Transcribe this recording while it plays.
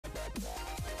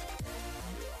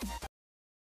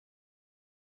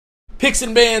Picks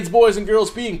and bans, boys and girls,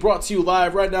 being brought to you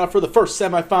live right now for the first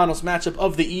semifinals matchup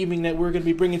of the evening that we're going to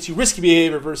be bringing to you. Risky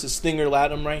Behavior versus Stinger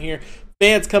Latham right here.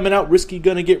 Bans coming out. Risky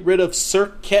going to get rid of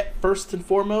Circuit first and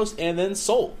foremost, and then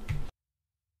Soul.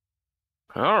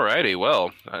 Alrighty,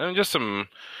 well, just some...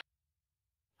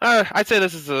 I'd say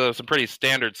this is some pretty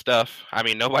standard stuff. I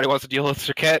mean, nobody wants to deal with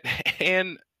Circuit,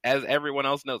 and as everyone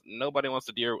else knows, nobody wants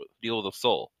to deal with a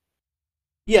Soul.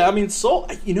 Yeah, I mean, Soul,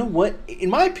 you know what?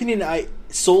 In my opinion,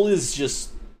 Soul is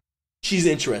just, she's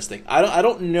interesting. I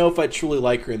don't know if I truly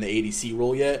like her in the ADC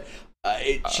role yet.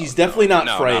 She's definitely not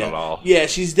Freya. Not at all. Yeah,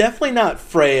 she's definitely not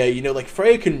Freya. You know, like,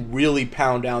 Freya can really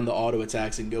pound down the auto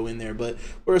attacks and go in there, but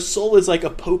whereas Soul is like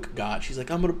a poke god. She's like,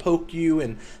 I'm going to poke you,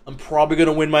 and I'm probably going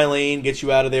to win my lane, get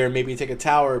you out of there, and maybe take a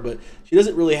tower, but she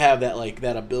doesn't really have that, like,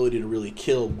 that ability to really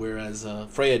kill, whereas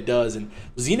Freya does. And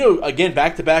Xeno, again,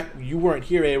 back-to-back, you weren't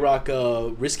here, A-Rock.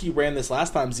 Risky ran this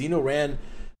last time. Xeno ran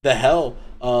the hell.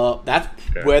 That's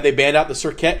where they banned out the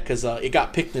Circuit, because it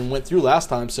got picked and went through last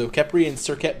time. So Khepri and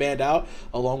Circuit banned out,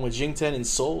 along with Jingten and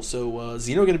Soul. So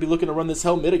Xeno going to be looking to run this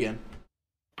hell mid again.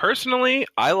 Personally,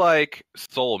 I like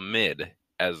Soul mid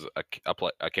as a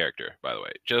character, by the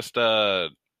way. Just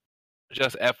FYI,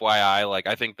 like,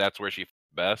 I think that's where she's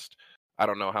best. I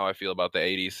don't know how I feel about the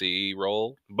ADC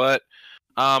role, but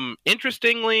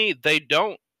interestingly, they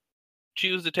don't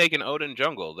choose to take an Odin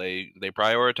jungle. They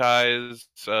prioritize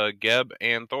Geb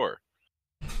and Thor.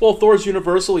 Well, Thor's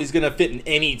universal. He's going to fit in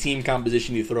any team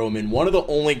composition you throw him in. One of the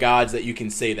only gods that you can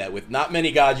say that with. Not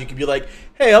many gods you can be like,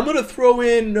 hey, I'm going to throw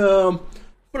in,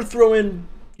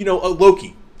 you know, a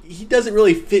Loki. He doesn't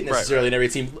really fit necessarily in every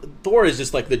team. Thor is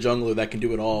just like the jungler that can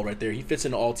do it all right there. He fits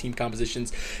into all team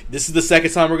compositions. This is the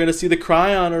second time we're going to see the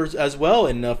Cryon as well,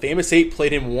 and Famous 8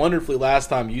 played him wonderfully last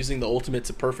time, using the ultimate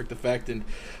to perfect effect. And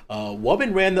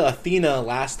Wubbin ran the Athena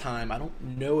last time. I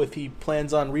don't know if he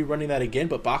plans on rerunning that again,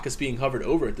 but Bacchus being hovered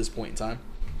over at this point in time.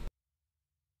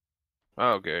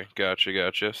 Okay,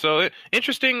 gotcha. So,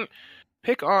 interesting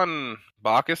pick on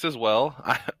Bacchus as well.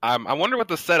 I wonder what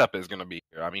the setup is going to be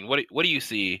here. I mean, what do you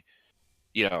see?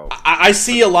 You know, I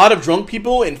see a lot of drunk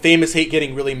people and Famous Hate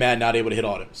getting really mad, not able to hit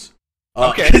autos.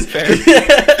 Okay, fair.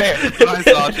 I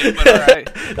saw you, but all right.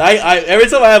 Every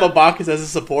time I have a Bacchus as a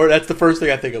support, that's the first thing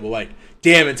I think of. I'm like,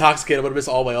 damn, Intoxicated, I'm going to miss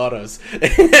all my autos.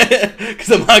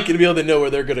 Because I'm not going to be able to know where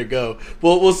they're going to go.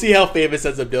 Well, we'll see how Famous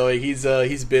ends up doing. He's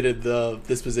bidded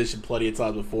this position plenty of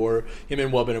times before. Him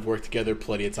and Wubbin have worked together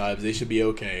plenty of times. They should be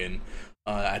okay, and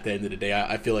at the end of the day,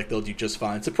 I feel like they'll do just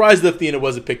fine. Surprised that Athena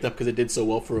wasn't picked up because it did so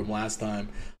well for him last time.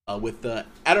 With the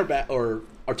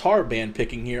Artar band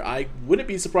picking here, I wouldn't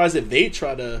be surprised if they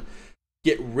try to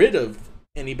get rid of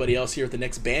anybody else here at the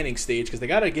next banning stage, because they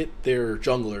got to get their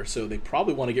jungler, so they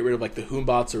probably want to get rid of like the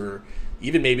Hoombots or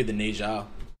even maybe the Ne Zha.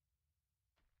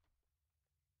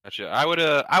 Gotcha.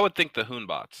 I would think the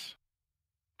Hoonbots,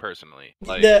 personally.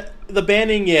 Like, the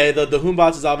banning, yeah, the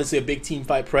Hoombots is obviously a big team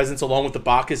fight presence, along with the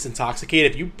Bacchus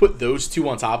Intoxicated. If you put those two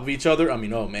on top of each other, I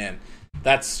mean, oh man,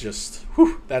 that's just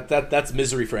that's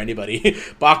misery for anybody.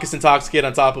 Bacchus Intoxicated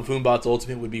on top of Hoombots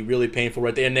Ultimate would be really painful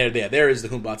right there. And there is the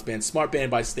Hoombots ban. Smart ban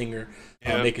by Stinger,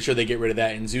 making sure they get rid of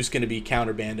that. And Zeus going to be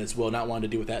counter banned as well, not wanting to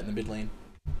deal with that in the mid lane.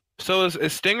 So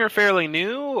is Stinger fairly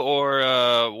new,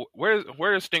 or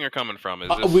where is Stinger coming from?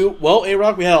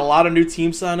 A-Rock, we had a lot of new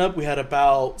teams sign up. We had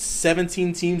about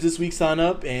 17 teams this week sign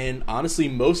up, and honestly,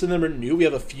 most of them are new. We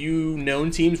have a few known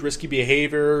teams, Risky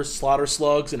Behavior, Slaughter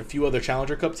Slugs, and a few other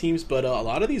Challenger Cup teams, but a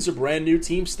lot of these are brand new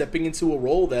teams stepping into a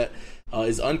role that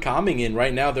is uncommon, and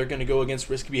right now they're going to go against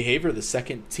Risky Behavior, the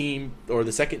second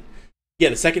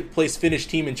place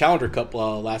finished team in Challenger Cup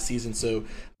last season. So, I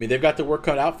mean, they've got their work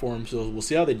cut out for them. So we'll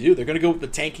see how they do. They're going to go with the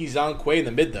tanky Zhang Kuei in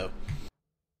the mid, though.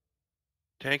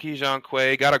 Tanky Zhang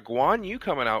Kuei got a Guan Yu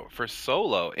coming out for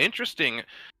solo. Interesting.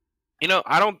 You know,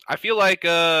 I feel like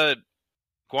Guan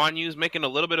Yu's making a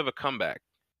little bit of a comeback.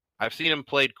 I've seen him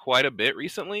played quite a bit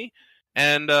recently,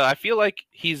 and I feel like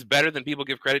he's better than people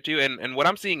give credit to. And what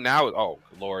I'm seeing now is, oh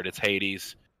Lord, it's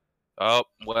Hades. Oh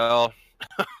well.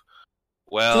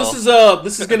 Well, so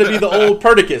this is going to be the old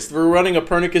Pernicus. We're running a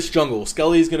Pernicus jungle.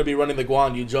 Skelly's going to be running the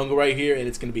Guan Yu jungle right here, and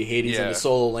it's going to be Hades in the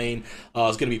solo lane.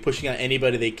 It's going to be pushing out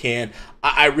anybody they can.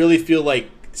 I really feel like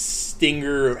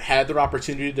Stinger had their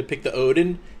opportunity to pick the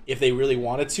Odin if they really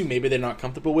wanted to. Maybe they're not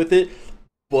comfortable with it,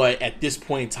 but at this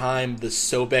point in time, the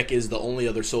Sobek is the only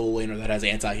other solo laner that has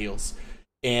anti-heals,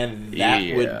 and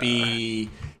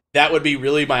that would be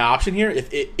really my option here.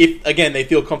 If again they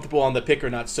feel comfortable on the pick or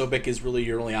not, Sobek is really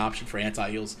your only option for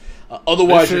anti-heals.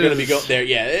 Otherwise, you're going to be going there.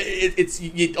 Yeah, it's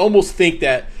you almost think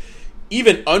that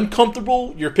even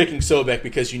uncomfortable, you're picking Sobek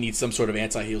because you need some sort of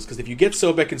anti-heals. Because if you get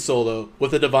Sobek in solo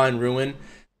with a Divine Ruin,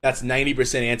 That's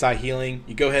 90% anti-healing.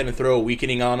 You go ahead and throw a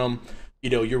weakening on them.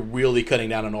 You're really cutting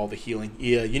down on all the healing.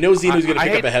 Yeah, Xeno's going to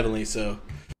pick up a Heavenly, so.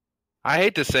 I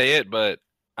hate to say it, but,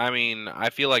 I mean,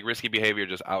 I feel like Risky Behavior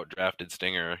just outdrafted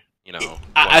Stinger, 100%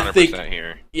 I think,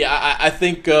 here. Yeah, I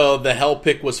think the Hell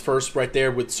pick was first right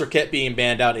there, with Serket being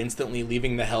banned out instantly,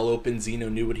 leaving the Hell open.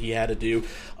 Xeno knew what he had to do,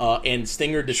 and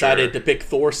Stinger decided to pick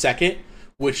Thor second,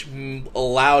 which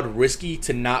allowed Risky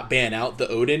to not ban out the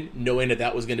Odin, knowing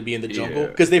that was going to be in the jungle.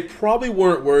 Because they probably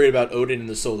weren't worried about Odin in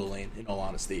the solo lane, in all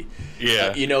honesty.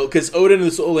 Yeah. Because Odin in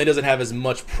the solo lane doesn't have as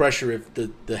much pressure if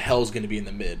the Hell's going to be in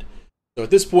the mid. So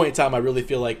at this point in time, I really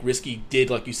feel like Risky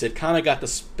did, like you said, kind of got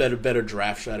the better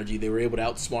draft strategy. They were able to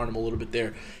outsmart him a little bit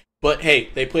there. But hey,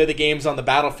 they play the games on the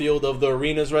battlefield of the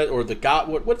arenas, right? Or the god,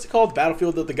 what's it called?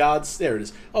 Battlefield of the gods. There it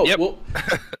is. Oh, yep.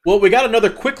 well, we got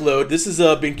another quick load. This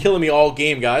has been killing me all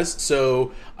game, guys.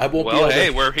 So I won't be able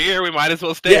to... we're here. We might as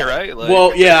well stay, right?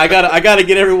 I gotta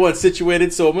get everyone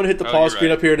situated. So I'm gonna hit the pause screen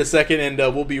up here in a second, and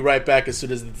we'll be right back as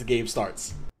soon as the game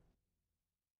starts.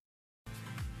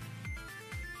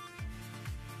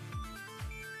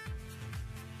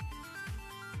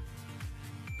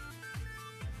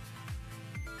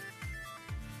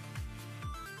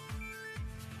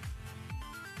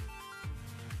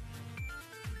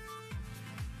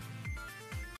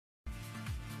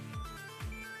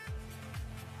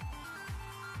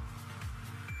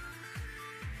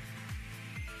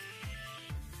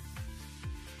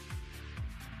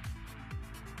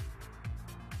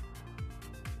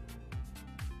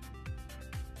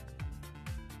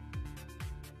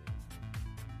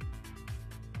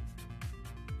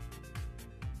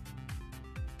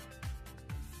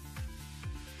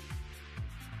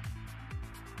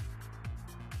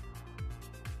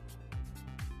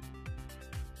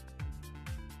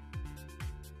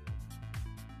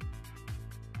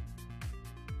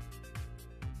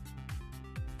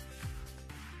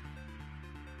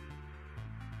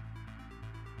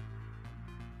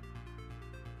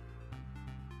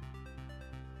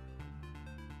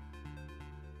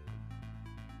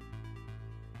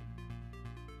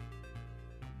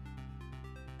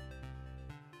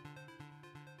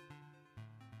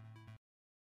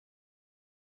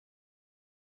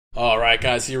 All right,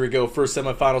 guys, here we go. First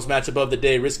semifinals matchup of the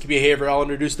day. Risky Behavior. I'll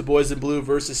introduce the boys in blue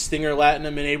versus Stinger, Latinum,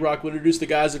 and A-Rock will introduce the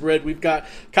guys in red. We've got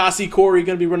Kasi Corey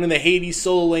going to be running the Hades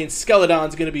solo lane.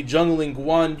 Skeledon's going to be jungling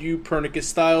Guan Yu Pernicus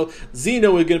style.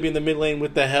 Xeno is going to be in the mid lane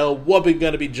with the Hell. Wubbin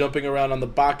going to be jumping around on the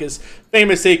Bacchus.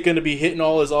 Famous 8 going to be hitting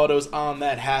all his autos on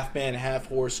that half-man,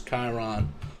 half-horse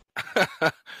Chiron.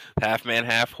 Half man,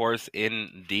 half horse,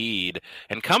 indeed.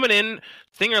 And coming in,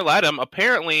 Stinger Latinum,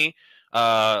 apparently...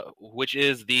 which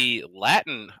is the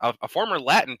Latin, a former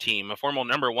Latin team, a former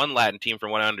 #1 Latin team,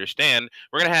 from what I understand.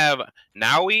 We're going to have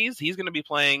Naoiz. He's going to be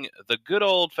playing the good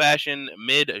old-fashioned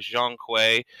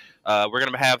mid-Zhongkui. We're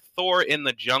going to have Thor in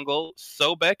the jungle,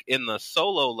 Sobek in the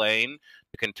solo lane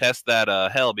to contest that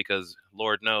Hell, because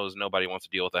Lord knows nobody wants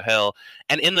to deal with a Hell.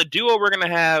 And in the duo, we're going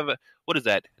to have, what is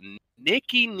that,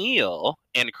 Nikki Neal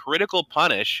and Critical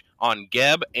Punish on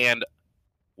Geb and,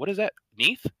 what is that,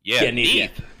 Neith? Yeah, Neith.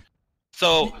 Yeah.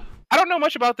 So, I don't know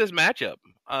much about this matchup.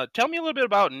 Tell me a little bit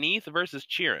about Neith versus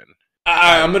Chiron.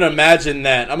 I'm gonna imagine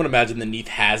the Neith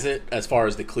has it as far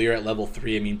as the clear at level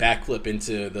 3. I mean, backflip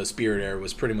into the Spirit Air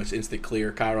was pretty much instant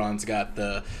clear. Chiron's got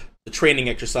the training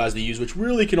exercise to use, which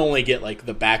really can only get like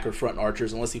the back or front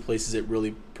archers unless he places it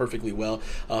really perfectly well.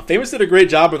 Famous did a great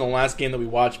job in the last game that we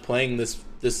watched playing this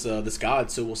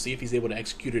god, so we'll see if he's able to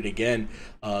execute it again.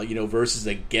 Versus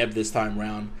a Geb this time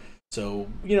round. So,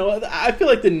 I feel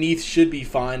like the Neith should be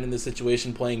fine in this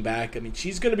situation playing back. I mean,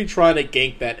 she's going to be trying to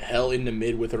gank that Hell into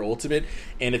mid with her ultimate,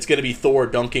 and it's going to be Thor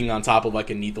dunking on top of like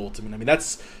a Neith ultimate. I mean,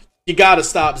 you got to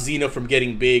stop Xeno from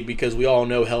getting big, because we all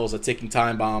know Hell's a ticking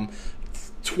time bomb.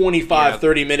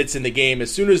 30 minutes in the game.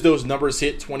 As soon as those numbers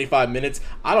hit 25 minutes,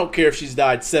 I don't care if she's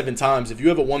died 7 times. If you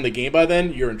haven't won the game by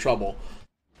then, you're in trouble.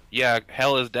 Yeah,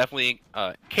 Hell is definitely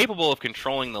capable of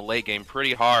controlling the late game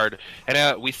pretty hard.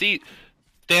 And we see...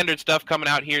 standard stuff coming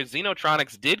out here.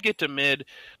 Xenotronics did get to mid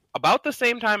about the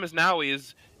same time as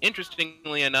Naoiz.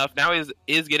 Interestingly enough, Naoiz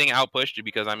is getting outpushed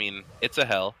because, I mean, it's a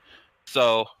Hell.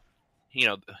 So,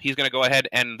 he's going to go ahead,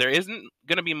 and there isn't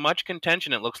going to be much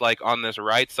contention, it looks like, on this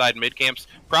right side mid camps.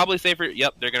 Probably safer.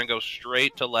 Yep, they're going to go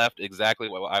straight to left, exactly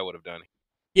what I would have done.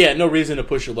 Yeah, no reason to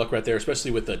push your luck right there,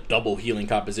 especially with the double healing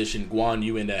composition. Guan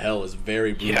Yu into Hell is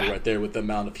very brutal right there with the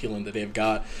amount of healing that they've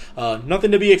got.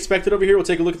 Nothing to be expected over here. We'll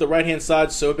take a look at the right-hand side.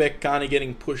 Sobek kind of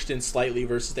getting pushed in slightly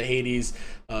versus the Hades.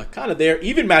 Kind of there.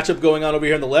 Even matchup going on over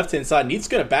here on the left-hand side. Neith's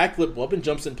going to backflip. Wubbin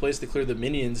jumps in place to clear the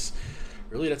minions.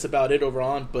 Really, that's about it over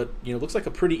on. But looks like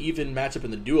a pretty even matchup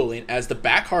in the duo lane as the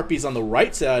back harpies on the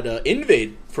right side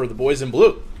invade for the boys in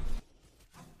blue.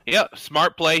 Yeah,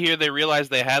 smart play here. They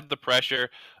realized they had the pressure.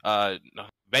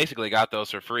 Basically got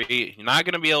those for free. You're not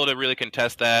going to be able to really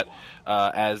contest that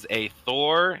as a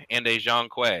Thor and a Zhang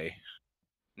Kui.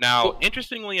 Now,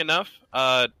 interestingly enough,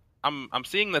 I'm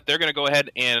seeing that they're going to go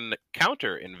ahead and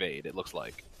counter invade. It looks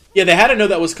like. Yeah, they had to know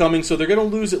that was coming, so they're going to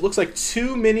lose. It looks like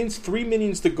 3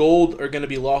 minions to gold are going to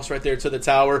be lost right there to the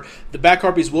tower. The back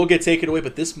harpies will get taken away,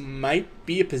 but this might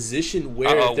be a position where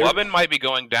Wubbin might be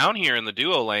going down here in the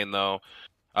duo lane though.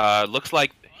 Looks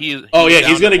like he's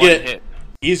going to get hit.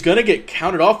 He's going to get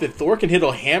counted off if Thor can hit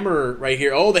a hammer right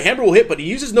here. Oh, the hammer will hit, but he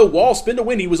uses no wall. Spin to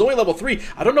win. He was only level 3.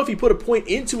 I don't know if he put a point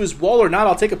into his wall or not.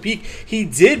 I'll take a peek. He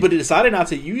did, but he decided not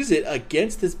to use it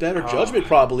against his better judgment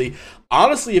probably.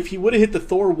 Honestly, if he would have hit the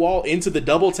Thor wall into the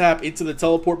double tap, into the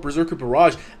teleport Berserker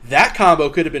Barrage, that combo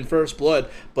could have been first blood.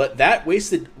 But that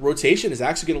wasted rotation is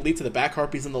actually going to lead to the back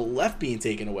harpies on the left being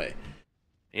taken away.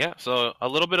 Yeah, so a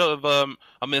little bit of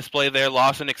a misplay there,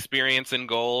 loss in experience in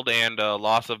gold and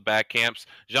loss of back camps.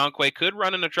 Zhang Kui could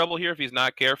run into trouble here if he's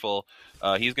not careful.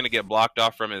 He's going to get blocked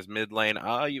off from his mid lane.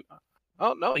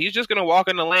 Oh, no, he's just going to walk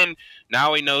in the lane.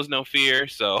 Now he knows no fear,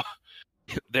 so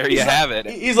there you have it.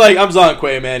 He's like, I'm Zhang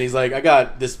Kui, man. He's like, I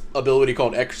got this ability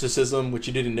called Exorcism, which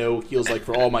you didn't know heals like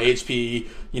for all my HP.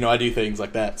 I do things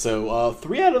like that. So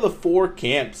 3 out of the 4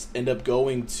 camps end up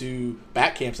going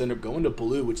to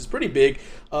blue, which is pretty big.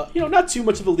 Not too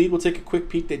much of a lead. We'll take a quick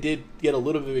peek. They did get a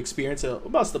little bit of experience,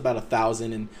 about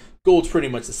 1,000, and gold's pretty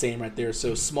much the same right there.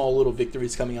 So small little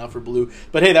victories coming out for blue.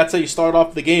 But hey, that's how you start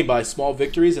off the game, by small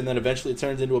victories, and then eventually it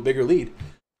turns into a bigger lead.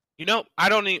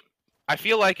 I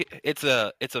feel like it's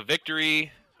a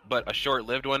victory, but a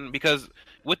short-lived one, because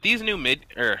with these new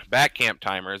back camp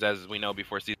timers, as we know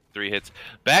before Season 3 hits,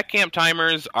 back camp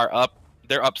timers are up.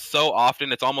 They're up so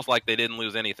often, it's almost like they didn't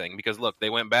lose anything. Because look, they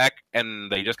went back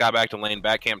and they just got back to lane.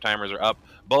 Back camp timers are up.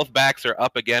 Both backs are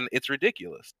up again. It's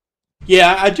ridiculous.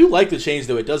 Yeah, I do like the change,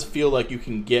 though. It does feel like you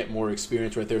can get more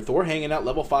experience right there. Thor hanging out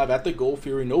level 5 at the Gold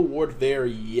Fury. No ward there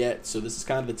yet, so this is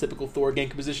kind of the typical Thor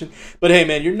gank position. But hey,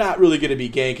 man, you're not really going to be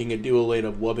ganking a duo lane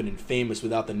of Wubbin and Famous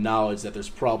without the knowledge that there's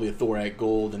probably a Thor at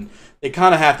Gold, and they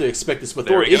kind of have to expect this. But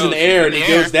Thor is in the air, and he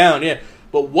goes down, yeah.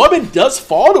 But Wubbin does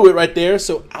fall to it right there,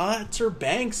 so Outer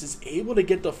Banks is able to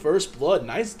get the first blood.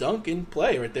 Nice dunk in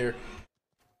play right there.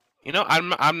 I'm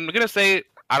going to say,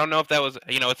 I don't know if that was,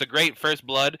 it's a great first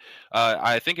blood.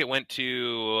 I think it went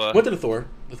to... went to the Thor.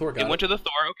 The Thor got it. It went to the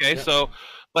Thor, okay. Yeah. So,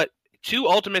 but 2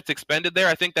 ultimates expended there.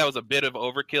 I think that was a bit of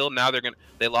overkill. Now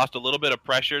they lost a little bit of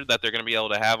pressure that they're going to be able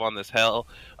to have on this Hell.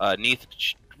 Neath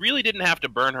really didn't have to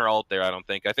burn her ult there, I don't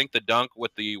think. I think the dunk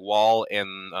with the wall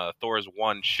and Thor's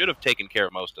 1 should have taken care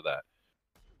of most of that.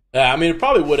 I mean, it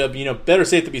probably would have, better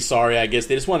safe to be sorry, I guess.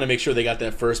 They just wanted to make sure they got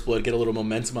that first blood, get a little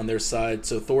momentum on their side.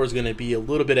 So Thor's going to be a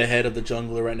little bit ahead of the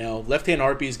jungler right now. Left-hand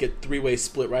Harpies get 3-way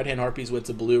split. Right-hand Harpies went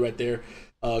to blue right there.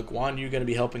 Guan Yu going to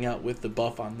be helping out with the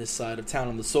buff on this side of town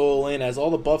on the solo lane, as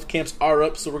all the buff camps are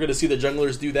up. So we're going to see the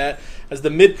junglers do that. As the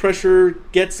mid pressure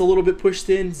gets a little bit pushed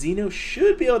in, Zeno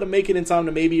should be able to make it in time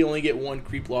to maybe only get 1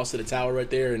 creep loss to the tower right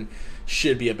there, and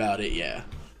should be about it, yeah.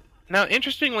 Now,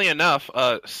 interestingly enough,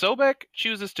 Sobek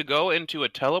chooses to go into a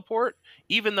teleport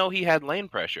even though he had lane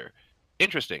pressure.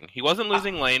 Interesting. He wasn't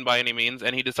losing lane by any means,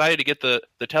 and he decided to get the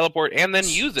teleport and then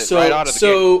use it right out of the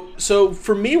game. So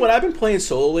for me, when I've been playing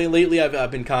solo lane lately,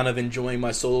 I've been kind of enjoying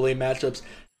my solo lane matchups.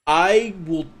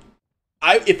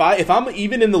 If I'm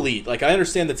even in the lead, like I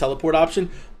understand the teleport option,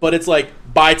 but it's like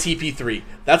buy TP3.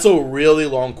 That's a really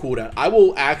long cooldown. I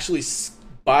will actually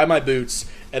buy my boots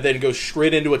and then go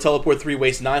straight into a teleport 3,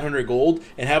 waste 900 gold,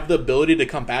 and have the ability to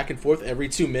come back and forth every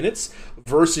 2 minutes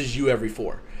versus you every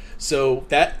 4. So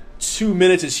that 2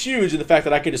 minutes is huge, and the fact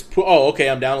that I can just put,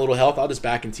 I'm down a little health, I'll just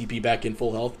back and TP back in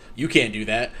full health. You can't do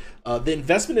that. The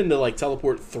investment into like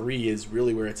teleport 3 is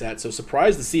really where it's at. So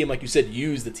surprised to see him, like you said,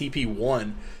 use the TP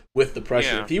 1 with the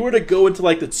pressure. Yeah. If he were to go into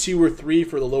like the 2 or 3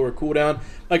 for the lower cooldown,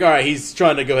 like, all right, he's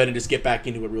trying to go ahead and just get back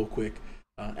into it real quick.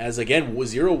 As again,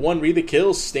 0-1 read the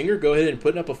kills. Stinger go ahead and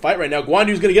putting up a fight right now. Guan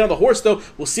Yu's going to get on the horse though.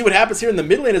 We'll see what happens here in the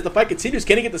mid lane as the fight continues.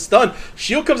 Can he get the stun?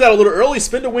 Shield comes out a little early.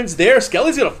 Spin to wins there.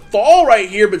 Skelly's going to fall right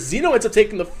here, but Zeno ends up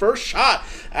taking the first shot.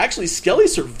 Actually, Skelly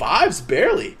survives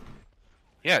barely.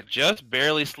 Yeah, just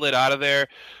barely slid out of there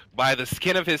by the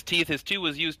skin of his teeth. His 2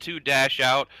 was used to dash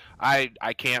out. I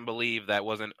can't believe that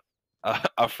wasn't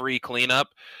a free cleanup,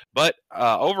 but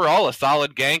overall a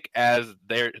solid gank, as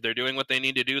they're doing what they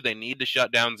need to do. They need to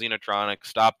shut down Xenotronic,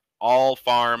 stop all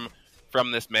farm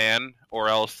from this man, or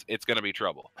else it's going to be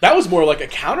trouble. That was more like a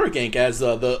counter gank, as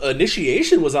the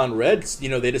initiation was on red. You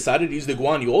know, they decided to use the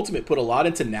Guan Yu ultimate, put a lot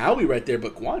into Naui right there,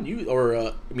 but Guan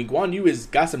Yu has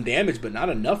got some damage, but not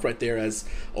enough right there, as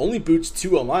only boots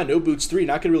 2 online, no boots 3,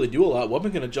 not going to really do a lot.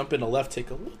 Weapon going to jump in the left, take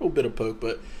a little bit of poke,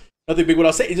 but nothing big. What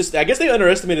I'll say, I guess they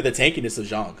underestimated the tankiness of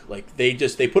Zhang. Like,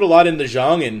 they put a lot into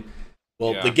Zhang, and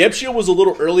the Geb Shield was a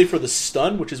little early for the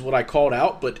stun, which is what I called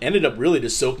out, but ended up really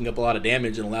just soaking up a lot of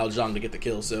damage and allowed Zhang to get the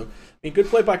kill. So, I mean, good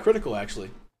play by Critical, actually.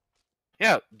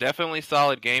 Yeah, definitely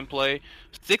solid gameplay.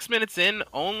 6 minutes in,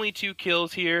 only 2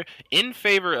 kills here in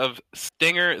favor of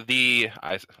Stinger.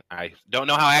 I don't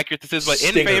know how accurate this is, but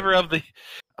Stinger. In favor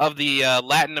of the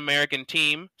Latin American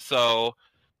team. So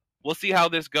we'll see how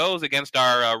this goes against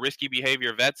our risky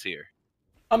behavior vets here.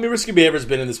 I mean, Risky Behavior's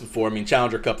been in this before. I mean,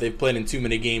 Challenger Cup, they've played in too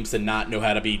many games to not know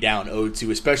how to be down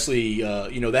 0-2, especially,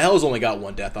 the Hell's only got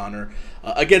 1 death on her.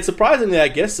 Again, surprisingly, I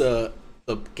guess the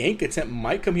gank attempt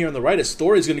might come here on the right as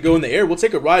Story's going to go in the air. We'll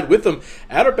take a ride with him.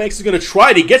 Outerbanks is going to try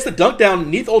it. He gets the dunk down.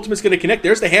 Neath Ultimate's going to connect.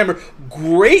 There's the hammer.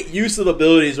 Great use of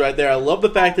abilities right there. I love the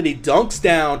fact that he dunks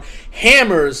down,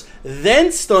 hammers,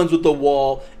 then stuns with the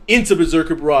wall into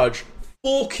Berserker Barrage.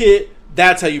 Full kit.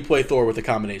 That's how you play Thor with a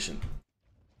combination.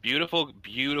 Beautiful,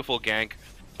 beautiful gank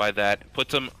by that.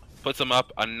 Puts them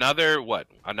up another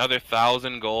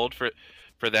 1,000 gold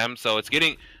for them. So it's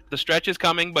getting, the stretch is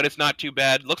coming, but it's not too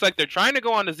bad. Looks like they're trying to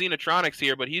go on to Xenotronics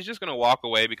here, but he's just going to walk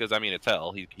away because, I mean, it's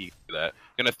hell. He do that.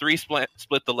 Going to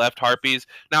 3-split the left Harpies.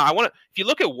 Now, if you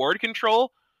look at ward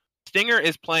control, Stinger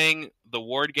is playing the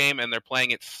ward game, and they're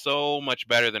playing it so much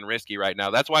better than Risky right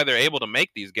now. That's why they're able to make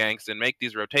these ganks and make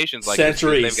these rotations like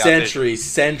Sentry.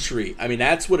 I mean,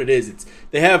 that's what it is.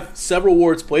 They have several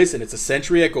wards placed, and it's a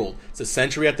Sentry at gold. It's a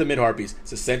Sentry at the mid Harpies.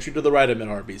 It's a Sentry to the right of mid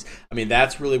Harpies. I mean,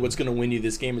 that's really what's going to win you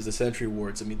this game is the Sentry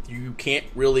wards. I mean, you can't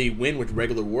really win with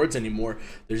regular wards anymore.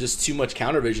 There's just too much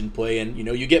counter vision play, and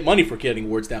you get money for getting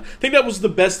wards down. I think that was the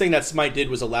best thing that Smite did,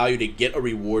 was allow you to get a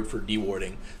reward for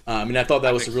dewarding. I mean, I thought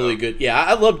that was really good. Yeah,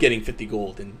 I love getting 50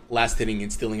 gold and last hitting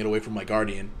and stealing it away from my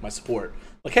Guardian, my support.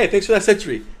 Like, hey, thanks for that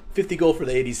Sentry. 50 gold for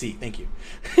the ADC. Thank you.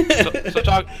 so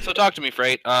talk to me,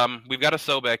 Freight. We've got a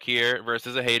Sobek here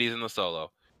versus a Hades in the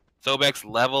solo. Sobek's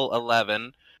level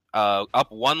 11,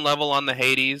 up 1 level on the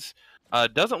Hades.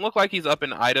 Doesn't look like he's up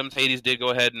in items. Hades did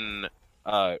go ahead and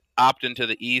opt into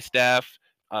the E-Staff.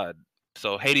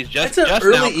 So Hades just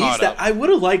early now caught up. I would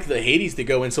have liked the Hades to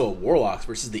go into a Warlocks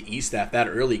versus the E-Staff that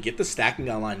early. Get the stacking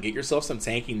online, get yourself some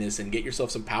tankiness, and get yourself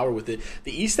some power with it.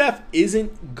 The E-Staff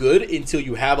isn't good until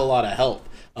you have a lot of health.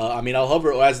 I mean, I'll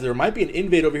hover as there might be an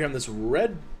invade over here on this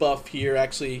red buff here,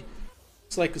 actually.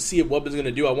 Looks like to see what Webbin's going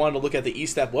to do. I wanted to look at the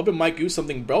E-Staff. Webbin might do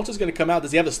something. Belch is going to come out.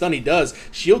 Does he have the stun? He does.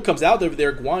 Shield comes out over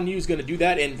there. Guan Yu is going to do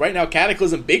that. And right now,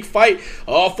 Cataclysm, big fight.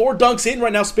 4 dunks in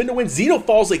right now. Spin to win. Xeno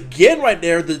falls again right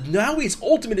there. Naui's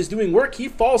ultimate is doing work. He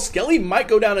falls. Skelly might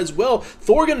go down as well.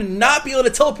 Thor going to not be able to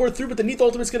teleport through, but the Neath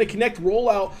ultimate is going to connect.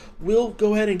 Rollout will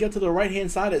go ahead and get to the right-hand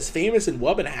side as Famous and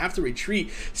Webbin have to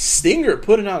retreat. Stinger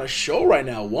putting on a show right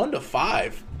now.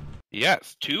 1-5.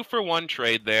 Yes, 2-for-1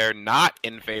 trade there, not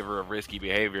in favor of risky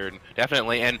behavior,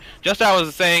 definitely. And just I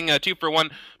was saying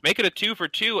 2-for-1, make it a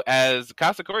 2-for-2 as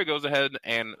Kasakori goes ahead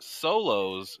and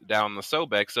solos down the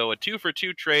Sobek. So a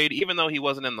 2-for-2 trade, even though he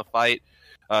wasn't in the fight.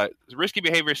 Risky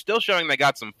behavior still showing they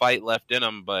got some fight left in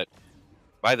them, but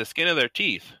by the skin of their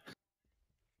teeth.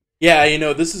 Yeah,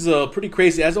 this is pretty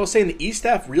crazy. As I was saying, the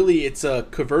E-Staff, really, it's a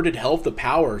converted health to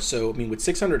power. So, I mean, with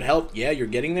 600 health, yeah, you're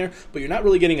getting there, but you're not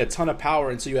really getting a ton of power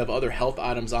until you have other health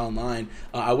items online.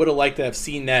 I would have liked to have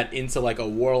seen that into, like, a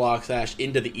Warlock Sash,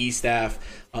 into the E-Staff,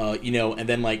 and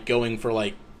then, like, going for,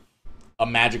 like, a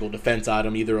magical defense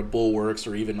item, either a Bulwarks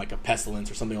or even, like, a Pestilence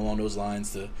or something along those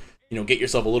lines to, get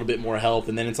yourself a little bit more health,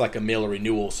 and then it's like a Mail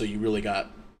Renewal, so you really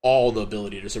got all the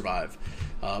ability to survive.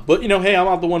 But, hey, I'm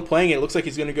not the one playing it. It looks like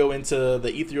he's going to go into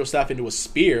the Ethereal Staff into a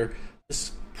Spear. This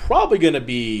is probably going to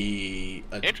be...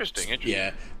 Interesting.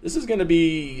 Yeah, this is going to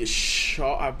be...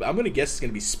 I'm going to guess it's going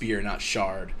to be Spear, not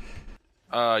Shard.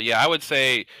 Yeah, I would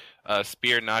say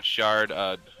Spear, not Shard.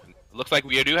 Looks like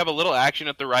we do have a little action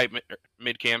at the right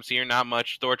mid camps here. Not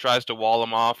much. Thor tries to wall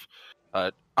him off.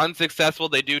 Unsuccessful.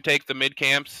 They do take the mid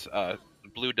camps.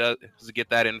 Blue does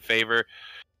get that in favor.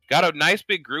 Got a nice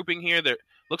big grouping here. There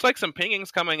looks like some pingings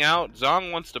coming out.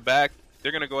 Zong wants to back.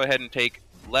 They're going to go ahead and take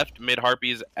left mid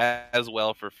Harpies as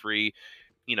well for free.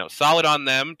 Solid on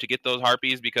them to get those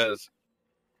Harpies because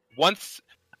that's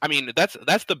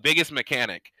the biggest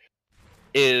mechanic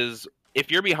is if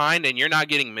you're behind and you're not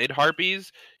getting mid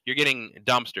Harpies, you're getting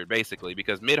dumpstered basically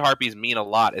because mid Harpies mean a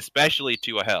lot, especially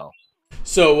to a Hell.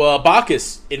 So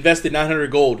Bacchus invested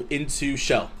 900 gold into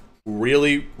Shell.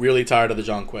 really, really tired of the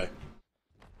Zhang Kui.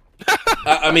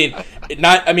 I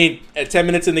mean, at 10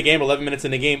 minutes in the game, 11 minutes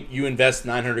in the game, you invest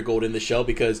 900 gold in the shell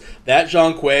because that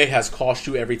Zhang Kui has cost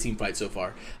you every team fight so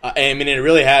far. I mean, it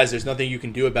really has. There's nothing you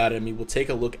can do about it. I mean, we'll take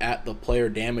a look at the player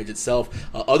damage itself.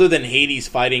 Other than Hades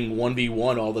fighting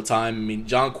 1v1 all the time, I mean,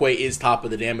 Zhang Kui is top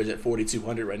of the damage at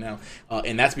 4,200 right now,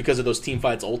 and that's because of those team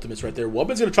fights ultimates right there.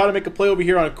 Wubben's going to try to make a play over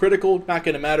here on a critical. Not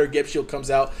going to matter. Geb Shield comes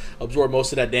out, absorb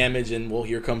most of that damage, and, well,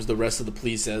 here comes the rest of the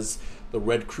police as the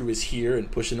red crew is here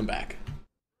and pushing them back.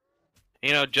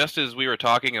 You know, just as we were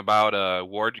talking about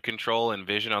ward control and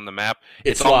vision on the map,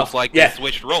 it's almost like they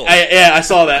switched roles. I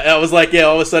saw that. I was like,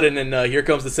 all of a sudden, and here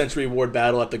comes the Century Ward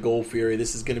battle at the Gold Fury.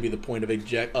 This is going to be the point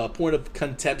of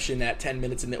contention at 10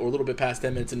 minutes or a little bit past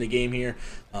 10 minutes in the game here.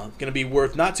 Going to be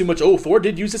worth not too much. Oh, Thor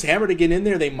did use his hammer to get in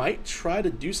there. They might try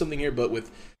to do something here, but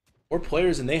with more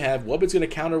players than they have, Wubben's going to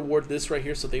counter ward this right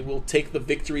here, so they will take the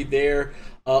victory there.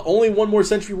 Only one more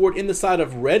Sentry Ward in the side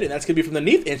of Red, and that's going to be from the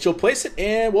Neath, and she'll place it,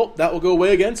 and, well, that will go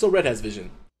away again, so Red has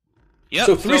vision. Yep,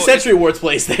 so three Sentry Wards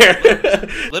placed there.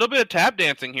 Little bit of tap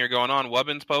dancing here going on.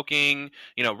 Wubben's poking,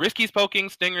 Risky's poking,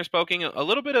 Stinger's poking, a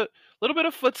little bit of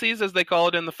footsies, as they call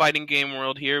it in the fighting game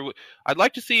world here. I'd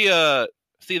like to see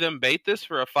them bait this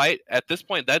for a fight. At this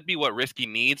point, that'd be what Risky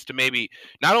needs to maybe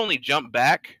not only jump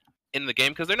back in the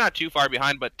game, because they're not too far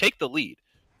behind, but take the lead.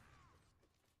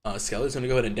 Skelly's going to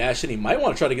go ahead and dash in. He might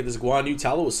want to try to get this Guan Yu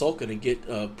Tallow Assault going to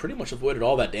get pretty much avoided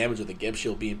all that damage with the Geb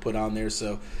Shield being put on there.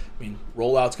 So, I mean,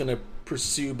 rollout's going to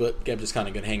pursue, but Geb just kind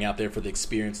of going to hang out there for the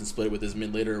experience and split it with his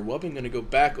mid later. Wubben going to go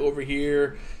back over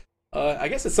here. I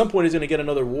guess at some point he's going to get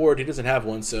another ward. He doesn't have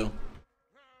one, so.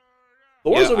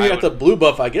 Thor's over here at the blue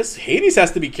buff. I guess Hades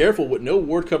has to be careful with no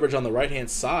ward coverage on the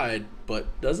right-hand side,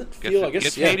 but doesn't feel,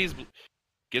 Hades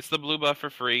gets the blue buff for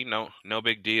free. No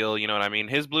big deal. You know what I mean?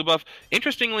 His blue buff,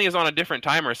 interestingly, is on a different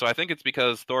timer, so I think it's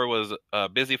because Thor was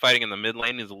busy fighting in the mid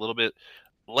lane. He's a little bit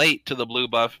late to the blue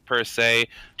buff, per se.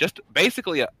 Just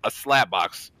basically a slap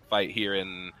box fight here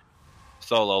in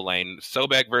solo lane.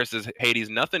 Sobek versus Hades.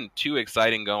 Nothing too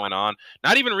exciting going on.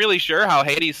 Not even really sure how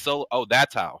Hades solo... Oh,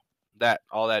 that's how.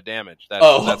 All that damage.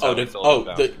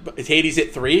 Hades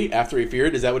hit 3 after he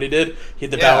feared. Is that what he did? He hit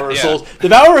Devourer of Souls.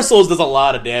 Devourer of Souls does a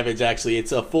lot of damage. Actually,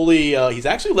 it's a fully. He's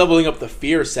actually leveling up the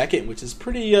Fear second, which is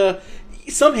pretty.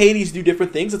 Some Hades do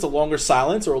different things. It's a longer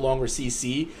silence or a longer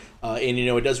CC, and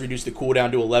it does reduce the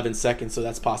cooldown to 11 seconds, so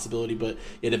that's a possibility. But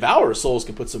yeah, Devourer of Souls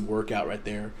can put some work out right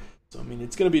there. So, I mean,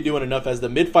 it's going to be doing enough as the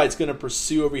mid-fight's going to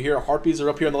pursue over here. Harpies are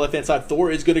up here on the left-hand side.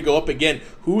 Thor is going to go up again.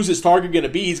 Who's his target going to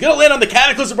be? He's going to land on the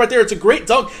Cataclysm right there. It's a great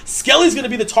dunk. Skelly's going to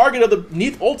be the target of the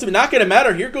Neath ultimate. Not going to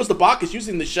matter. Here goes the Bacchus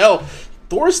using the shell.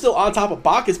 Thor is still on top of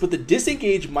Bacchus, but the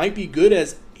disengage might be good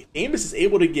as Amos is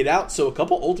able to get out. So a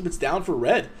couple ultimates down for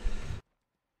Red.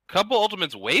 Couple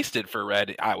ultimates wasted for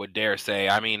Red, I would dare say.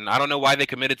 I mean, I don't know why they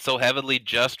committed so heavily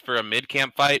just for a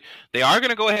mid-camp fight. They are going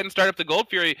to go ahead and start up the Gold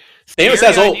Fury. Famous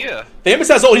has ult. Famous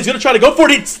has ult. He's going to try to go for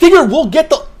it. Stinger will get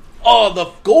the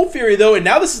Gold Fury, though, and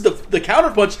now this is the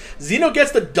counterpunch. Zeno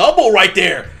gets the double right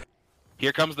there.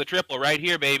 Here comes the triple right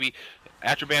here, baby.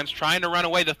 Atraban's trying to run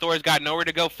away. The Thor's got nowhere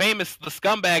to go. Famous, the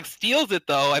scumbag, steals it,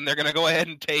 though, and they're going to go ahead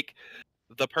and take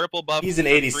the purple buff. He's an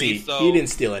ADC. Free, so... He didn't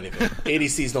steal anything.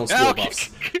 ADCs don't steal buffs.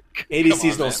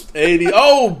 ADCs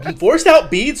don't. Forced out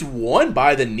beads won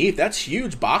by the Neath. That's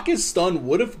huge. Bacchus stun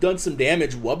would have done some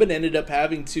damage. Wubben ended up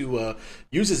having to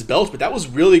use his belch, but that was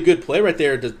really good play right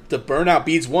there to burn out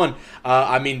beads one.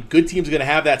 I mean, good team's going to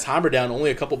have that timer down.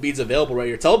 Only a couple beads available right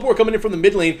here. Teleport coming in from the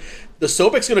mid lane. The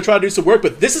Sobek's going to try to do some work,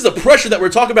 but this is a pressure that we're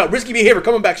talking about. Risky behavior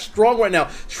coming back strong right now.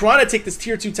 Trying to take this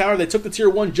tier 2 tower. They took the tier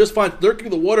 1 just fine. Lurking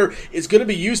the water is going to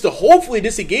be used to hopefully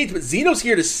disengage, but Zeno's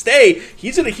here to stay.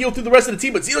 He's going to heal through the rest of the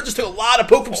team, but Zeno just took a lot of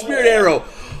poke from Spirit Arrow.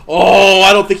 Oh,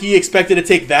 I don't think he expected to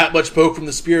take that much poke from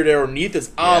the Spirit Arrow. Neath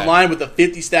is online with a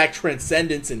 50-stack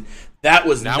Transcendence, and that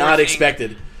was not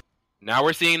expected. Now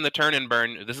we're seeing the turn and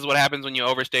burn. This is what happens when you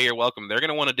overstay your welcome. They're going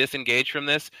to want to disengage from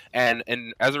this, and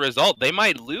as a result, they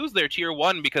might lose their tier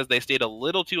 1 because they stayed a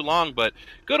little too long, but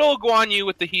good old Guan Yu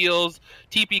with the heals,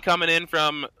 TP coming in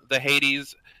from the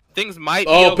Hades. Things might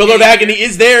be okay. Pillar of Agony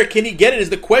is there. Can he get it is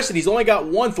the question. He's only got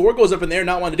 1. Thor goes up in there,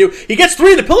 not wanting to do. He gets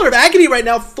 3. The Pillar of Agony right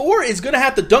now. Thor is going to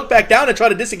have to dunk back down and try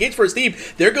to disengage for his team.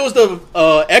 There goes the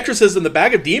Exorcism. The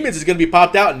Bag of Demons is going to be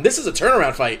popped out, and this is a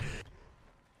turnaround fight.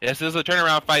 This is a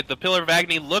turnaround fight. The Pillar of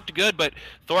Agony looked good, but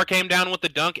Thor came down with the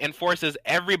dunk and forces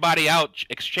everybody out,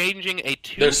 exchanging a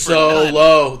 2 They're for so none.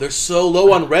 low. They're so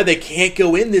low on red. They can't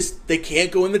go in this. They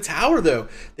can't go in the tower, though.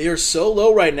 They are so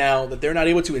low right now that they're not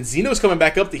able to. And Xeno's coming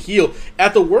back up to heal.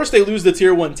 At the worst, they lose the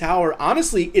tier 1 tower.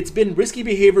 Honestly, it's been Risky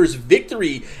Behavior's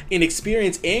victory in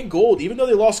experience and gold. Even though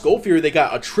they lost Gold Fury, they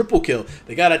got a triple kill.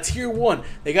 They got a tier 1.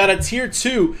 They got a tier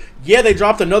 2. Yeah, they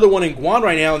dropped another one in Guan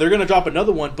right now, and they're going to drop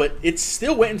another one, but it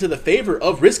still went into the favor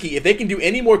of Risky. If they can do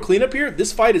any more cleanup here,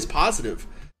 this fight is positive.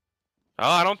 Oh,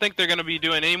 I don't think they're going to be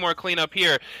doing any more cleanup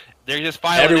here. They're just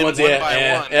filing Everyone's in one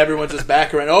by one. Everyone's just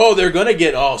back around. Oh, they're going to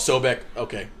get... Oh, Sobek.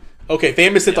 Okay,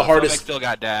 Famous hit the hardest... Sobek still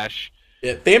got dash.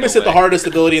 Yeah, Famous hit the hardest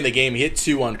ability in the game. He hit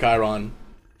 2 on Chiron.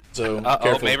 So,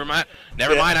 careful. Never mind.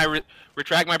 I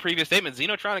retract my previous statement.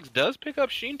 Xenotronics does pick up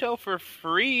Shinto for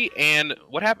free, and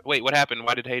what happened? Wait, what happened?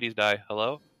 Why did Hades die?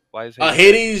 Hello? Why is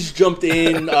Hades jumped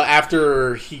in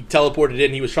after he teleported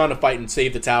in. He was trying to fight and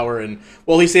save the tower, and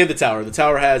well, he saved the tower. The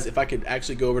tower has, if I could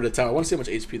actually go over to the tower, I want to see how much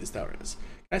HP this tower has.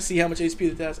 Can I see how much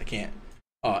HP it has? I can't.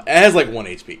 It has like 1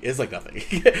 HP. It's like nothing.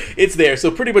 It's there. So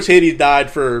pretty much Hades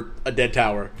died for a dead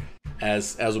tower,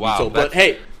 as we've been told. But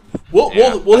hey, we'll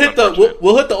hit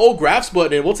the old graphs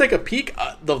button and we'll take a peek.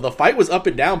 The fight was up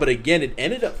and down, but again, it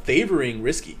ended up favoring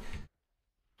Risky.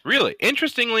 Really?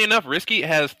 Interestingly enough, Risky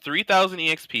has 3,000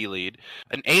 EXP lead,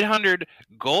 an 800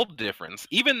 gold difference,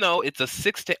 even though it's a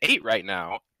 6-8 right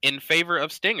now in favor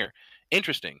of Stinger.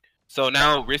 Interesting. So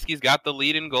now Risky's got the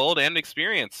lead in gold and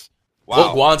experience. Wow.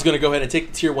 Well, Guan's going to go ahead and take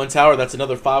the tier 1 tower. That's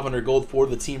another 500 gold for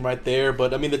the team right there.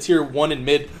 But, I mean, the tier 1 and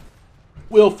mid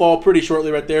will fall pretty shortly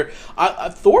right there.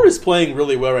 Thor is playing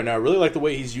really well right now. I really like the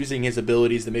way he's using his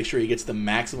abilities to make sure he gets the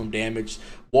maximum damage.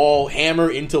 Wall,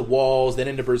 hammer into walls, then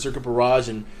into Berserker Barrage.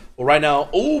 And well, right now,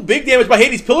 big damage by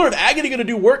Hades. Pillar of Agony going to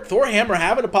do work. Thor hammer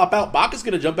having to pop out. Baka's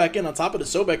going to jump back in on top of the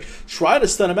Sobek. Try to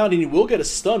stun him out, and he will get a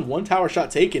stun. 1 tower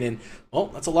shot taken, and well,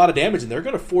 that's a lot of damage. And they're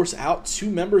going to force out 2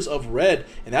 members of Red,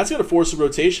 and that's going to force a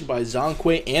rotation by Zhang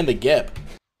Kui and the Geb.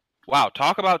 Wow,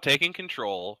 talk about taking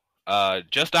control.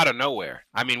 Just out of nowhere.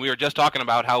 I mean, we were just talking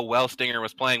about how well Stinger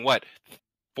was playing,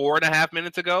 4.5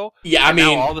 minutes ago? Yeah, I mean...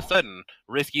 now all of a sudden,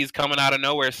 Risky's coming out of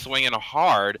nowhere, swinging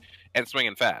hard and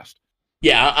swinging fast.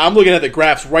 Yeah, I'm looking at the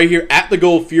graphs right here at the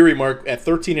Gold Fury mark at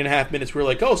 13.5 minutes. We're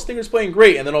like, oh, Stinger's playing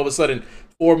great. And then all of a sudden,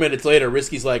 4 minutes later,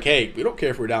 Risky's like, hey, we don't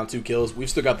care if we're down 2 kills. We've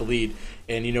still got the lead.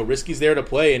 And, Risky's there to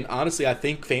play. And honestly, I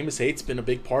think Famous Hate's been a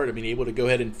big part of being able to go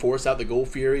ahead and force out the Gold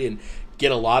Fury and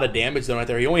get a lot of damage done right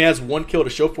there. He only has 1 kill to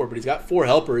show for it, but he's got 4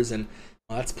 helpers. And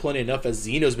that's plenty enough as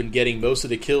Xeno's been getting most of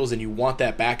the kills. And you want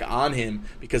that back on him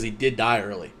because he did die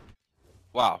early.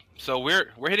 Wow. So we're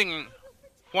hitting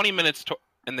 20 minutes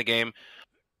in the game.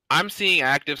 I'm seeing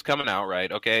actives coming out,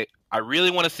 right? Okay. I really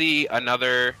want to see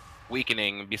another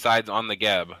weakening besides on the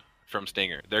Geb from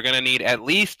Stinger. They're going to need at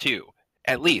least 2.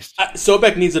 At least.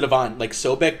 Sobek needs a Divine.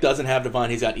 Sobek doesn't have Divine.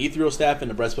 He's got Ethereal Staff and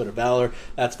the Breastplate of Valor.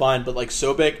 That's fine. But,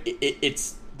 Sobek,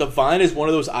 it's... Divine is one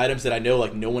of those items that I know,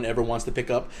 no one ever wants to pick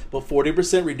up. But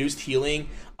 40% reduced healing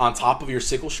on top of your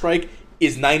Sickle Strike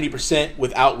is 90%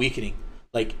 without weakening.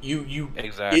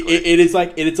 Exactly.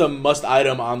 It's a must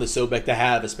item on the Sobek to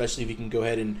have, especially if you can go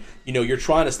ahead and you're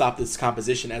trying to stop this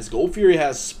composition as Gold Fury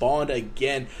has spawned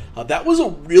again. That was a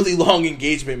really long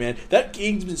engagement, man. That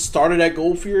engagement started at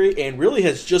Gold Fury and really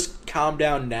has just calmed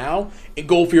down now, and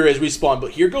Gold Fury has respawned.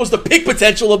 But here goes the pick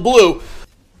potential of Blue.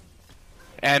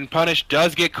 And Punish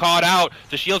does get caught out.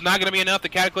 The shield's not going to be enough. The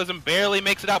Cataclysm barely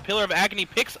makes it out. Pillar of Agony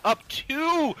picks up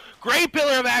 2. Great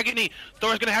Pillar of Agony.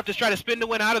 Thor's going to have to try to spin to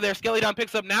win out of there. Skelledon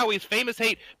picks up Nowie's Famous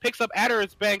Hate, picks up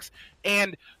Adder's Banks,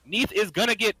 and Neath is going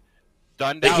to get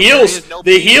done down.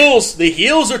 The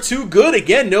heals are too good.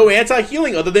 Again, no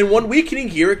anti-healing other than 1 weakening.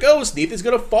 Here it goes. Neath is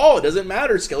going to fall. It doesn't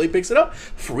matter. Skelly picks it up.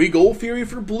 Free Gold Fury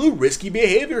for Blue. Risky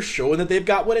Behavior, showing that they've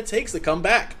got what it takes to come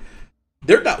back.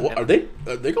 They're not. Are they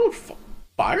going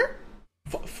fire?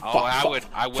 I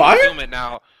would fire? assume it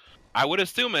now. I would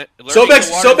assume it.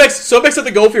 Sobek's at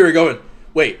the Gold Fury going,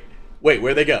 wait,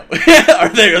 where'd they go? are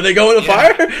they going to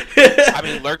fire? I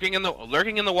mean, lurking in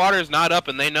the water is not up,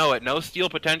 and they know it. No steal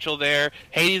potential there.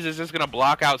 Hades is just going to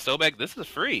block out Sobek. This is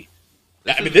free.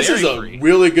 This is a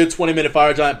really good 20-minute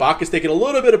Fire Giant. Baka's taking a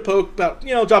little bit of poke, about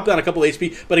drop down a couple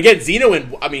HP. But again, Xeno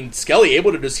and Skelly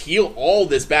able to just heal all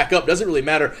this back up. Doesn't really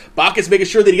matter. Baka's making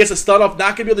sure that he gets a stun off.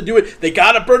 Not gonna be able to do it. They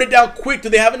gotta burn it down quick. Do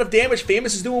they have enough damage?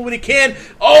 Famous is doing what he can.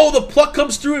 Oh, the pluck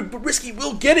comes through, but Risky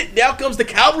will get it. Now comes the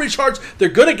cavalry charge. They're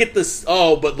gonna get this.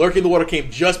 Oh, but Lurking the Water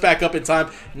came just back up in time.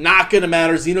 Not gonna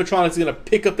matter. Xenotronics is gonna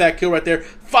pick up that kill right there.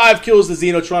 5 kills to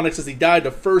Xenotronics as he died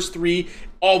the first 3.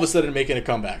 All of a sudden making a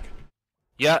comeback.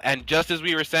 Yeah, and just as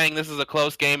we were saying, this is a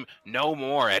close game. No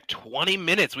more. At 20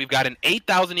 minutes, we've got an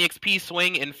 8,000 EXP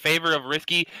swing in favor of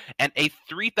Risky and a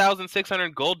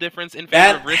 3,600 gold difference in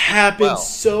favor of That Risky as happened well.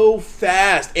 so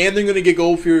fast, and they're going to get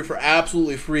Gold Fury for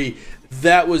absolutely free.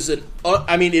 That was it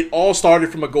all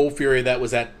started from a Gold Fury that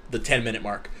was at the 10-minute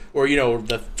mark, or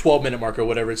the 12-minute mark or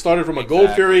whatever. It started from a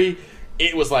Gold Fury.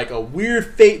 It was like a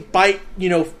weird fate bite,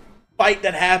 fight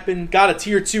that happened, got a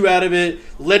tier 2 out of it,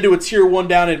 led to a tier 1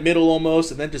 down in middle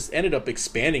almost, and then just ended up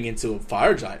expanding into a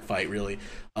Fire Giant fight, really.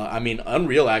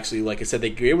 Unreal, actually. Like I said, they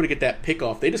were able to get that pick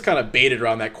off. They just kind of baited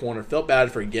around that corner. Felt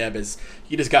bad for Geb as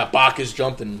he just got Bacchus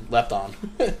jumped and left on.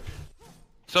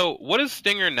 So what does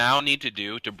Stinger now need to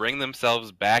do to bring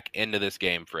themselves back into this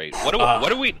game, Freight?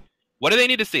 What do they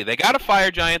need to see? They got a Fire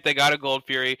Giant, they got a Gold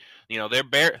Fury.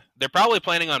 They're probably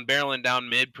planning on barreling down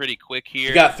mid pretty quick here.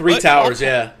 You got 3 towers,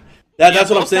 yeah.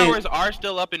 That's what I'm saying. Both towers are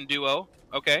still up in duo.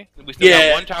 Okay, we still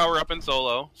got 1 tower up in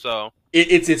solo. So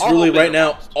it's really right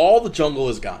now. All the jungle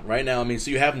is gone right now.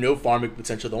 So you have no farming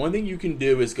potential. The only thing you can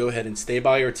do is go ahead and stay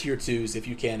by your tier 2s if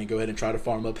you can, and go ahead and try to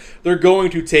farm up. They're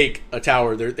going to take a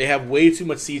tower. They have way too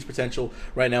much siege potential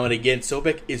right now. And again,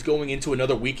 Sobek is going into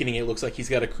another weakening. It looks like he's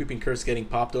got a creeping curse getting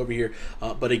popped over here.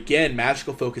 But again,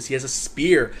 magical focus. He has a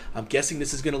spear. I'm guessing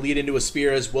this is going to lead into a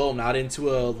spear as well, not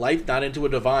into a life, not into a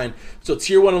divine. So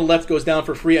tier 1 on the left goes down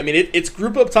for free. It's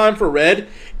group up time for red,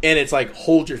 and it's like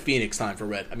hold your Phoenix time for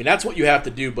red. That's what you have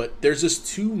to do, but there's just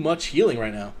too much healing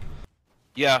right now.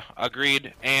 Yeah,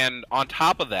 agreed. And on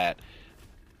top of that,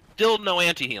 still no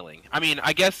anti-healing.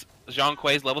 I guess Zhang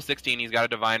Kuei's level 16. He's got a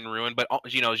Divine Ruin, but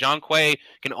Zhang Kuei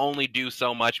can only do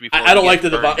so much before. I don't like the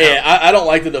Divine. Yeah, I don't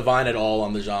like the Divine at all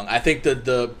on the Zhang. I think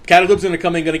the Cataclysm's going to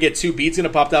come in, going to get 2 beats, going to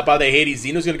pop out by the Hades.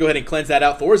 Xeno's going to go ahead and cleanse that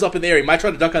out. Thor's up in the air. He might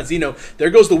try to dunk on Xeno. There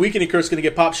goes the Weakening Curse, going to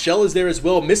get popped. Shell is there as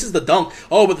well. Misses the dunk.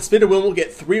 Oh, but the Spinner Wheel will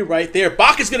get 3 right there.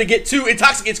 Bach is going to get 2.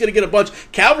 Intoxicate's going to get a bunch.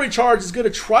 Cavalry Charge is going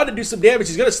to try to do some damage.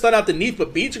 He's going to stun out the Neath,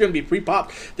 but beats are going to be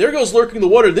pre-popped. There goes Lurking the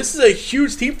Water. This is a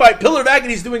huge team fight. Pillar of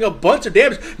Agony's doing a bunch of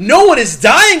damage. No one is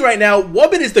dying right now.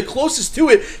 Wubbin is the closest to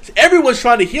it. Everyone's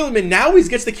trying to heal him, and now he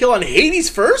gets the kill on Hades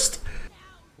first?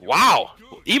 Wow.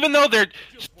 Even though they're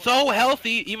so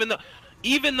healthy,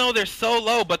 even though they're so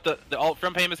low, but the ult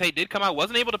from Famous Hate did come out,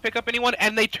 wasn't able to pick up anyone,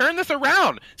 and they turn this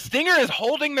around. Stinger is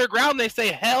holding their ground. They say,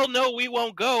 hell no, we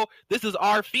won't go. This is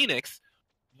our Phoenix.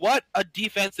 What a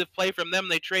defensive play from them.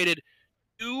 They traded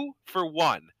 2 for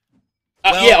 1.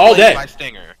 All day. By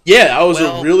Stinger. Yeah, that was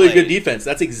a really good defense.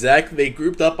 That's exactly. They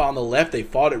grouped up on the left. They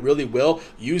fought it really well,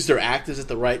 used their actives at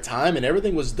the right time, and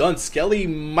everything was done. Skelly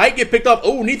might get picked up.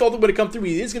 Oh, Neath all the way to come through.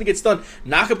 He is going to get stunned.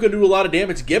 Knockup going to do a lot of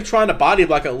damage. Gib trying to body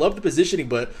block. I love the positioning,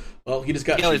 but he just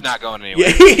got. Skelly's not going anywhere.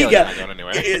 Yeah, Skelly's not going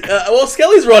anywhere.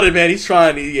 Skelly's running, man. He's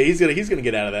trying. He's gonna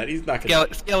get out of that. He's not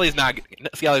going. Skelly's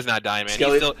not dying,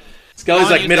 man.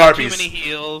 Skelly's like mid-harpies. Too many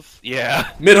heals.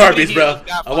 Yeah. Mid-harpies, bro.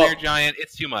 Got Fire Giant.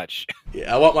 It's too much.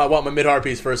 Yeah, I want my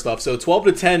mid-harpies first off. So 12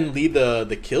 to 10 lead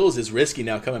the kills is Risky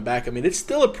now coming back. It's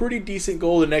still a pretty decent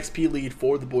golden XP lead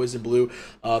for the boys in blue.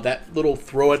 That little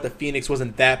throw at the Phoenix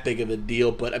wasn't that big of a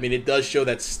deal, but it does show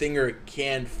that Stinger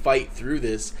can fight through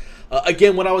this.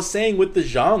 Again, what I was saying with the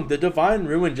Zhang, the Divine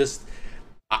Ruin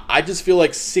I just feel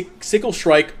like Sickle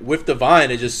Strike with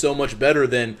Divine is just so much better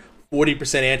than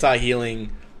 40%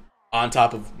 anti-healing on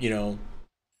top of, the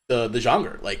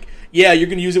Zhonger. Like, yeah, you're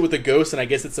going to use it with a Ghost, and I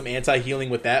guess it's some anti-healing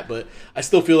with that, but I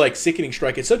still feel like Sickening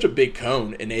Strike is such a big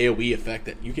cone and AoE effect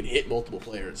that you can hit multiple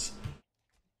players.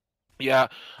 Yeah,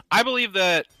 I believe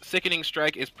that Sickening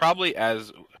Strike is probably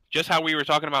as just how we were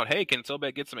talking about, hey, can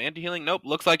Sobek get some anti-healing? Nope,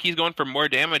 looks like he's going for more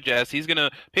damage as he's going to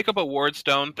pick up a Ward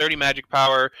Stone, 30 magic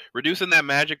power, reducing that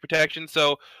magic protection.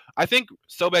 So I think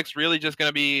Sobek's really just going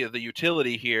to be the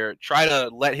utility here, try to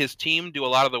let his team do a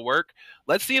lot of the work.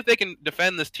 Let's see if they can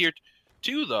defend this tier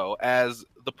 2, though, as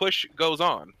the push goes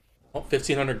on. Well,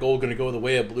 1,500 gold going to go the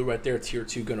way of blue right there. Tier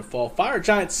 2 going to fall. Fire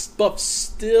Giant's buff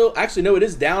still... Actually, no, it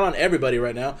is down on everybody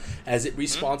right now as it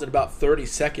respawns in about 30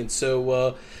 seconds.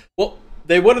 So, what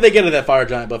do they get of that Fire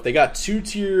Giant buff? They got 2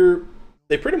 tier...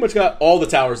 They pretty much got all the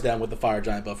towers down with the Fire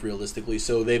Giant buff, realistically.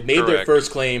 So, they've made their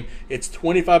first claim. It's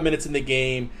 25 minutes in the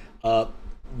game.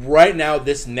 Right now,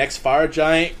 this next Fire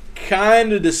Giant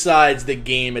kind of decides the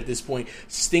game at this point.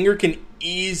 Stinger can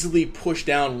easily push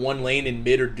down one lane in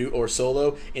mid or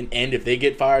solo and end if they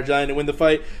get Fire Giant and win the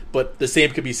fight. But the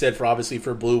same could be said for obviously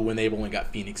for blue when they've only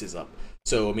got Phoenixes up.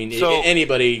 So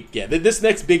anybody, this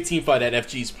next big team fight at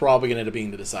FG is probably going to end up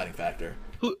being the deciding factor.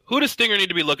 Who does Stinger need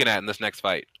to be looking at in this next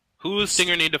fight? Who's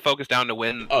Stinger need to focus down to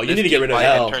win? Oh, you need to get rid of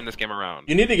Hell and turn this game around.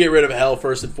 You need to get rid of Hell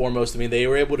first and foremost. I mean, they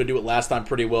were able to do it last time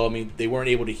pretty well. I mean, they weren't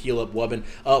able to heal up Wubbin.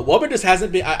 Wubbin just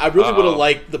hasn't been. I really would have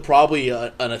liked probably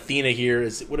an Athena here.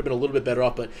 It would have been a little bit better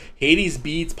off. But Hades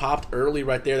beats popped early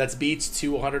right there. That's beats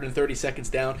 230 seconds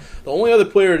down. The only other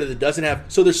player that doesn't have.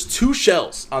 So there's 2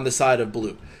 shells on the side of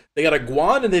blue. They got a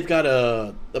Guan and they've got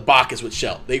a Bacchus with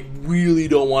shell. They really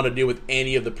don't want to deal with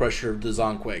any of the pressure of the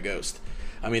Zhongkui Ghost.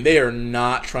 I mean, they are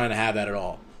not trying to have that at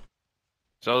all.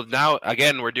 So now,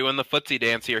 again, we're doing the footsie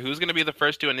dance here. Who's going to be the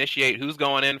first to initiate? Who's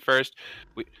going in first?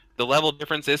 The level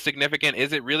difference is significant.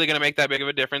 Is it really going to make that big of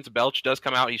a difference? Belch does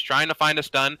come out. He's trying to find a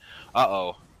stun.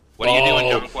 Uh-oh. What are you doing,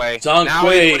 Zhongkui? Now,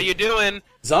 what are you doing?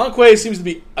 Zhongkui seems to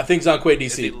be... I think Zhongkui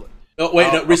DC'd. Oh,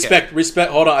 wait, no, respect, okay.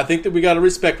 Respect. Hold on, I think that we got a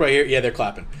respect right here. Yeah, they're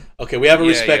clapping. Okay, we have a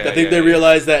respect. I think they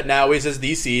realize that now he says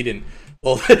DC'd, and...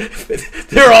 Well,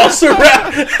 they're all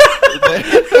surrounding.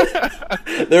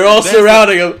 They're all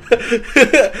surrounding him.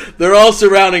 They're all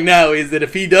surrounding now. Is that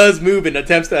if he does move and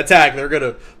attempts to attack, they're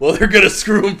gonna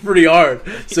screw him pretty hard.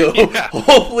 So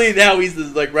hopefully now he's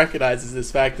just, recognizes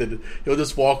this fact that he'll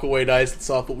just walk away nice and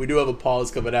soft. But we do have a pause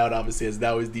coming out, obviously, as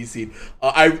now he's DC'd.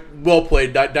 I well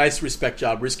played, nice respect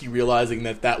job. Risky realizing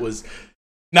that was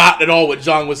not at all what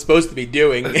Zhang was supposed to be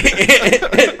doing.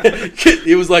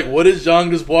 It was like, what is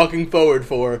Zhang just walking forward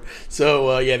for?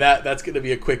 So, that's going to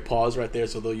be a quick pause right there.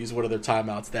 So they'll use one of their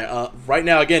timeouts there. Right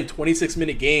now, again,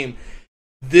 26-minute game.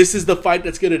 This is the fight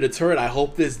that's going to deter it. I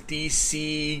hope this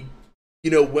DC,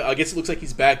 I guess it looks like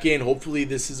he's back in. Hopefully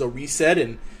this is a reset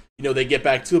and, they get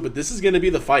back to it. But this is going to be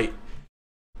the fight.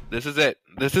 This is it.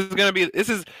 It's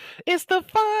the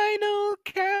final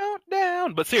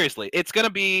countdown. But seriously, it's going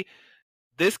to be...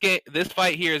 This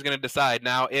fight here is going to decide.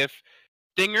 Now, if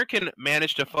Stinger can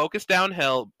manage to focus down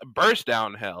Hell, burst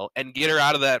down Hell, and get her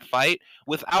out of that fight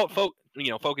without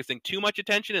focusing too much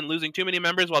attention and losing too many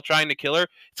members while trying to kill her,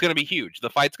 it's going to be huge. The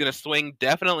fight's going to swing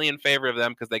definitely in favor of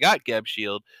them because they got Geb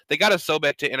Shield. They got a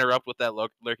Sobek to interrupt with that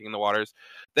lurking in the waters.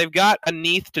 They've got a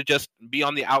Neith to just be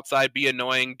on the outside, be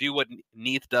annoying, do what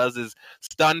Neith does is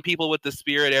stun people with the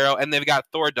Spirit Arrow, and they've got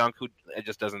Thor Dunk who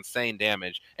just does insane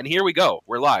damage. And here we go.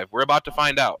 We're live. We're about to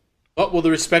find out. Oh, well,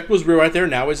 the respect was real right there.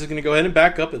 Now he's just going to go ahead and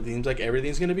back up. It seems like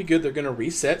everything's going to be good. They're going to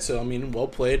reset. So, I mean, well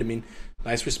played. I mean,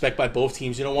 nice respect by both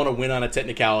teams. You don't want to win on a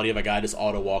technicality of a guy just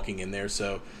auto-walking in there.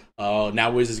 So,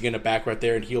 now Wiz is going to back right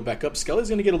there and heal back up. Skelly's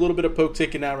going to get a little bit of poke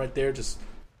taken out right there. Just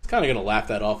kind of going to laugh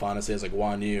that off, honestly, as like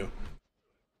Guan Yu.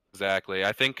 Exactly.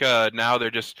 I think now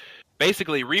they're just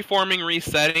basically reforming,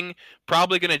 resetting,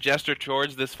 probably going to gesture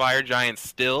towards this Fire Giant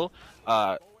still.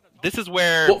 This is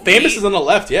where... Well, Famous is on the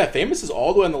left, yeah. Famous is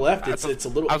all the way on the left. It's a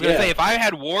little... I was going to say, if I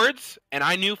had wards, and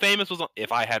I knew Famous was on...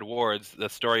 If I had wards, the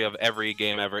story of every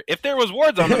game ever. If there was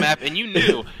wards on the map and you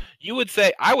knew,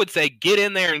 I would say, get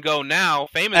in there and go now.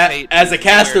 Famous as a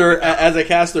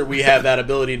caster, we have that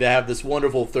ability to have this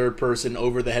wonderful third person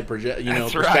over the head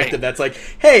perspective. Right. That's like,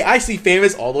 hey, I see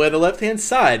Famous all the way on the left-hand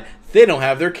side. They don't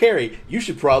have their carry. You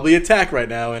should probably attack right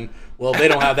now. And, well, they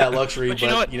don't have that luxury, but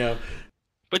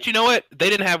But you know what? They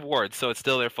didn't have wards, so it's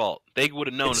still their fault. They would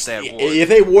have known if they had wards. If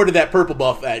they warded that purple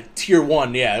buff at tier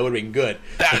 1, yeah, it would have been good.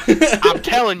 I'm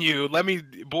telling you,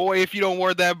 if you don't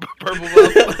ward that purple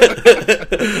buff.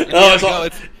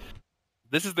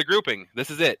 This is the grouping.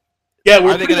 This is it. Yeah,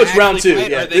 we're pretty much round 2.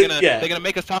 Yeah, they're going to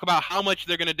make us talk about how much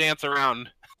they're going to dance around.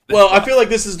 Well, I feel like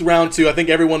this is round 2. I think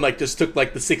everyone just took the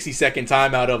 60-second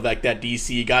time out of that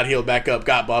DC, got healed back up,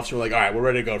 got buffs. We're like, all right, we're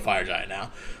ready to go to Fire Giant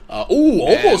now.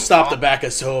 Almost stopped the back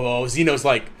of Solo. Xeno's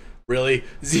like, really?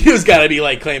 Xeno's got to be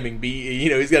claiming B.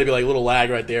 He's got to be a little lag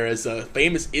right there as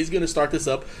Famous is going to start this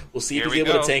up. We'll see if he's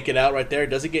able to tank it out right there.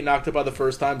 Doesn't get knocked up by the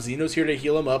first time. Xeno's here to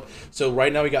heal him up. So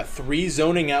right now we got 3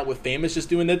 zoning out with Famous just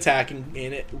doing the attacking,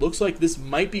 and it looks like this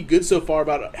might be good so far.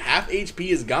 About half HP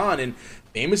is gone, and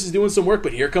Famous is doing some work,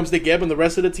 but here comes the Geb and the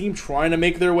rest of the team trying to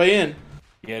make their way in.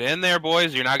 Get in there,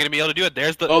 boys. You're not going to be able to do it.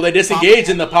 There's the... Oh, they disengage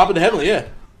in the pop of the Heavenly, yeah.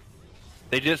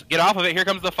 They just get off of it. Here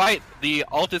comes the fight. The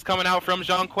ult is coming out from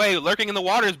Zhongkui, lurking in the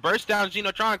waters, bursts down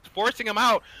Xenotronics, forcing him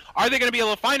out. Are they going to be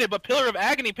able to find it? But Pillar of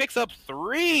Agony picks up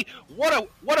 3. What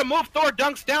a move. Thor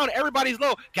dunks down. Everybody's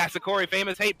low. Kasakori,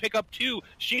 Famous Hate, pick up 2.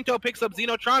 Shinto picks up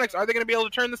Xenotronics. Are they going to be able to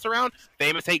turn this around?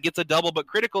 Famous Hate gets a double, but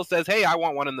Critical says, hey, I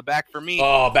want one in the back for me.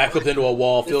 Oh, backflipped into a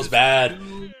wall. Feels bad.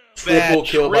 Triple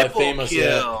kill by Famous.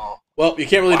 Yeah. Well, you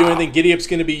can't really do anything. Giddy Up's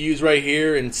going to be used right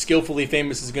here, and skillfully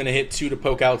Famous is going to hit 2 to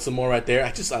poke out some more right there.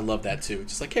 I love that too.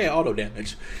 Just hey, auto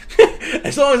damage.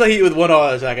 As long as I hit you with one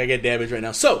auto attack, I get damage right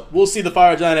now. So, we'll see the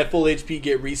Fire Giant at full HP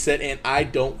get reset, and I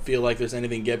don't feel like there's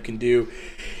anything Geb can do.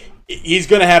 He's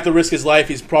going to have to risk his life.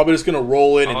 He's probably just going to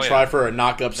roll in and try for a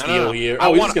knock-up steal here. I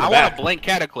want a blink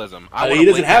Cataclysm. He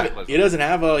doesn't have it. He doesn't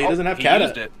have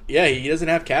Kata. Yeah, he doesn't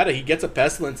have Kata. He gets a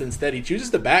Pestilence instead. He chooses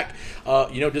to back,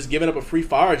 just giving up a free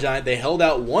Fire Giant. They held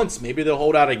out once. Maybe they'll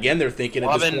hold out again, they're thinking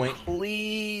at this point.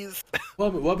 Please.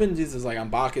 Wubbin is like, I'm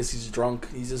Bacchus. He's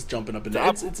drunk. He's just jumping up and down.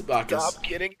 It's Bacchus. Stop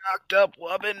getting knocked up,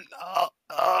 Wubbin.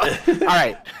 All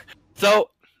right. So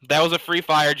that was a free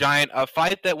Fire Giant, a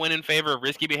fight that went in favor of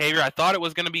risky behavior. I thought it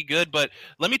was going to be good, but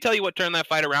let me tell you what turned that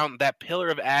fight around. That Pillar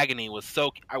of Agony was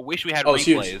so... I wish we had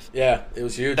replays. Huge. Yeah, it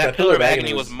was huge. That Pillar of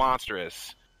Agony was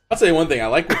monstrous. I'll tell you one thing. I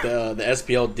like what the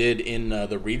SPL did in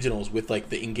the regionals with like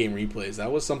the in-game replays.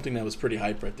 That was something that was pretty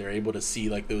hype right there. Able to see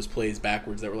like those plays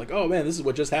backwards that were like, oh man, this is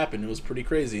what just happened. It was pretty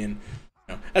crazy. And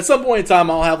at some point in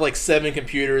time, I'll have like 7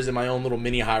 computers in my own little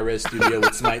mini high-res studio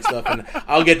with Smite stuff, and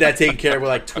I'll get that taken care of with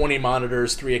like 20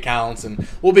 monitors, 3 accounts, and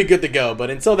we'll be good to go. But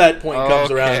until that point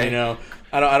comes around,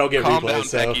 I don't get replays.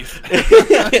 So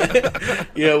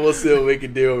we'll see what we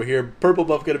can do over here. Purple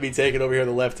buff going to be taken over here on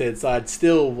the left-hand side.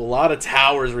 Still a lot of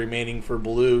towers remaining for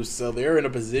blue, so they're in a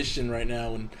position right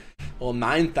now. And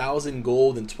 9,000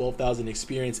 gold and 12,000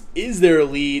 experience is their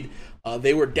lead.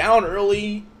 They were down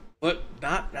early, but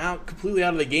not now completely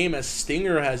out of the game, as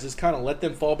Stinger has just kind of let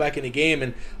them fall back in the game.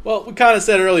 And, well, we kind of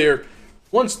said earlier,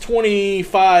 once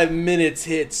 25 minutes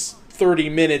hits 30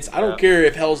 minutes, I don't care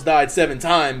if Hell's died 7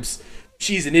 times,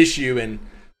 she's an issue, and,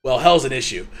 well, Hell's an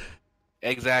issue.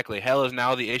 Exactly. Hell is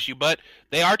now the issue, but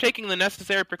they are taking the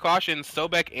necessary precautions.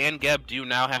 Sobek and Geb do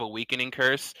now have a weakening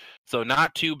curse, so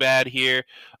not too bad here.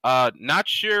 Not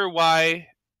sure why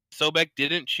Sobek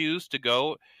didn't choose to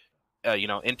go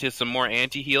into some more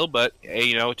anti-heal, but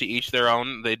to each their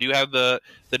own. They do have the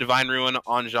Divine Ruin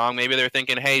on Zhang. Maybe they're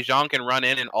thinking, hey, Zhang can run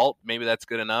in and ult. Maybe that's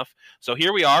good enough. So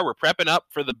here we are. We're prepping up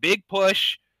for the big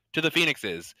push to the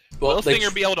Phoenixes. Will Stinger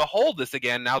be able to hold this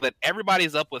again now that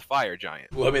everybody's up with Fire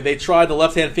Giant? Well, I mean, they tried the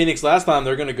left-hand Phoenix last time.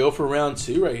 They're going to go for round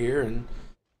 2 right here, and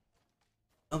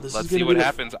let's see what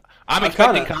happens. I'm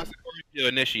expecting Casacorn to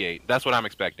initiate. That's what I'm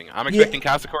expecting. I'm expecting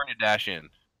Casacorn to dash in.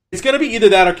 It's going to be either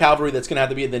that or Cavalry that's going to have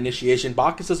to be the initiation.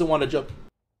 Bacchus doesn't want to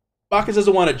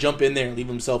jump in there and leave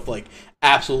himself like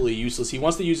absolutely useless. He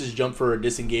wants to use his jump for a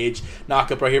disengage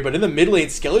knockup right here. But in the mid lane,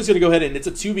 Skelly's going to go ahead and it's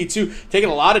a 2v2, taking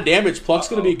a lot of damage. Pluck's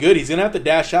going to be good. He's going to have to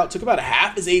dash out. Took about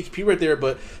half his HP right there,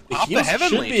 but the heals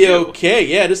should be okay.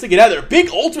 Yeah, just to get out of there. Big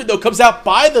ultimate though comes out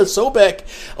by the Sobek,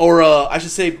 or I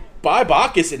should say by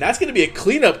Bacchus, and that's going to be a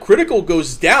cleanup. Critical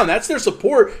goes down. That's their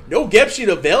support. No Geb sheet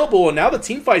available, and now the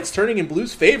team fight's turning in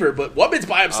Blue's favor, but Wubbin's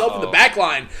by himself in the back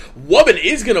line. Wubbin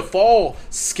is going to fall.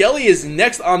 Skelly is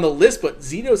next on the list, but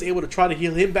Zeno's able to try to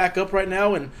heal him back up right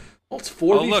now, and it's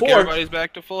 4v4. Oh, look, everybody's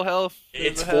back to full health.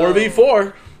 It's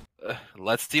 4v4.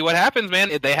 Let's see what happens,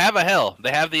 man. They have a hell. They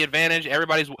have the advantage.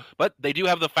 But they do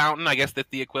have the fountain. I guess that's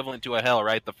the equivalent to a hell,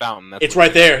 right? The fountain. It's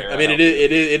right there. I mean, it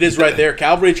is right there.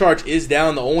 Cavalry charge is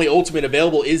down. The only ultimate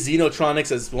available is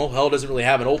Xenotronics, as well. Hell doesn't really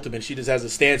have an ultimate. She just has a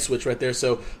stance switch right there.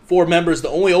 So 4 members. The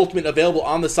only ultimate available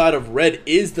on the side of red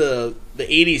is the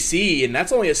ADC, and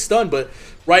that's only a stun. But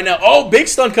right now, big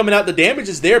stun coming out. The damage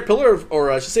is there.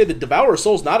 I should say the Devourer of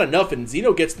Souls not enough, and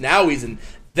Xeno gets Nowies, and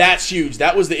that's huge.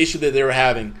 That was the issue that they were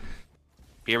having.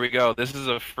 Here we go. This is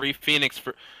a free Phoenix.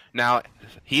 Now,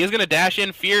 he is going to dash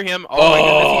in, fear him. Oh, my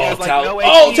goodness. He has no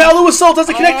HP. Talu Assault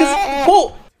doesn't connect his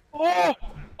pull.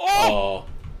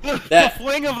 The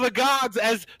fling of the gods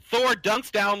as Thor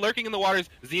dunks down, lurking in the waters.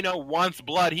 Xeno wants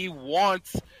blood. He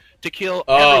wants to kill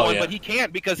everyone, but he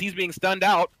can't because he's being stunned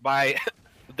out by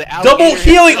the double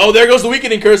healing. There goes the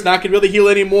weakening curse. Not going to really heal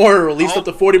anymore, or at least up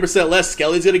to 40% less.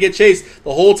 Skelly's going to get chased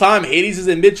the whole time. Hades is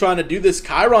in mid trying to do this.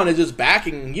 Chiron is just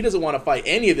backing. He doesn't want to fight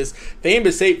any of this.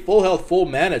 Famous 8, full health, full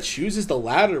mana. Chooses the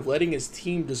latter of letting his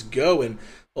team just go. And,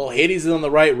 Hades is on the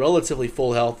right, relatively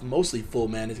full health, mostly full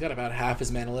mana. He's got about half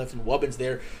his mana left, and Wubbin's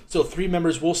there. So 3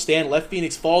 members will stand. Left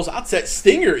Phoenix falls. Outset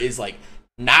Stinger is,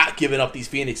 not giving up these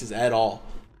Phoenixes at all.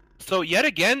 So, yet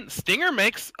again, Stinger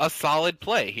makes a solid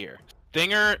play here.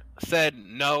 Stinger said,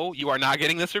 no, you are not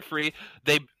getting this for free.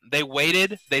 They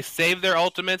waited. They saved their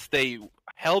ultimates. They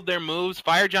held their moves.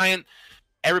 Fire Giant,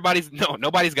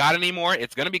 nobody's got anymore.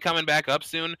 It's going to be coming back up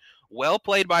soon. Well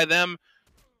played by them.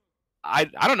 I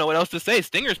don't know what else to say.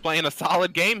 Stinger's playing a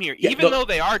solid game here. Yeah, Even though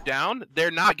they are down,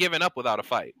 they're not giving up without a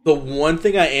fight. the one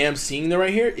thing I am seeing there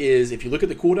right here is if you look at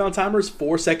the cooldown timers,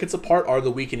 4 seconds apart are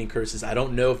the weakening curses. I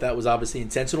don't know if that was obviously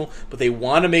intentional, but they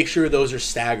want to make sure those are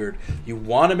staggered. You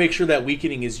want to make sure that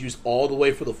weakening is used all the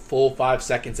way for the full 5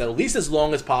 seconds, at least as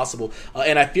long as possible.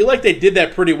 And I feel like they did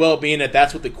that pretty well, being that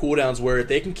that's what the cooldowns were. If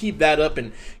they can keep that up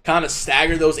and kind of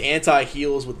stagger those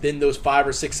anti-heals within those 5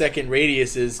 or 6 second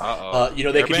radiuses,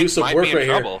 they can do some work right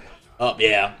here.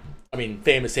 Yeah. I mean,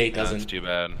 Famous Hate doesn't. That's too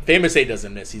bad. Famous Hate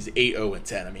doesn't miss. He's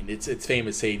 8-0-10. I mean, it's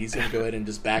Famous Hate. He's going to go ahead and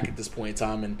just back at this point in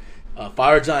time. And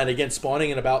Fire Giant again spawning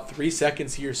in about 3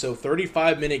 seconds here. So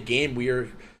 35-minute game. We are,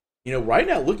 right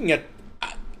now looking at.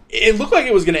 It looked like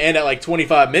it was going to end at like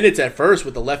 25 minutes at first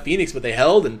with the left Phoenix, but they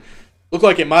held, and looked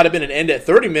like it might have been an end at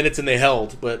 30 minutes, and they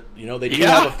held. But they do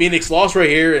have a Phoenix loss right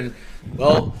here, and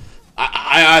well,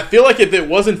 I feel like if it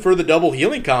wasn't for the double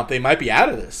healing comp, they might be out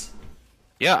of this.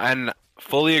 Yeah, and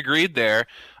fully agreed there.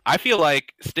 I feel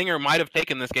like Stinger might have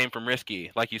taken this game from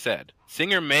Risky, like you said.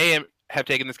 Stinger may have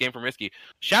taken this game from Risky.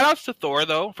 Shoutouts to Thor,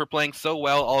 though, for playing so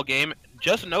well all game.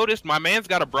 Just noticed my man's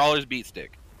got a Brawler's Beat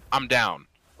Stick. I'm down.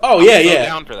 Oh, I'm yeah.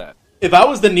 Down for that. If I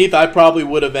was the Neath, I probably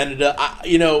would have ended up.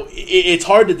 It's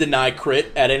hard to deny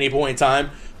crit at any point in time.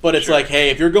 But it's like,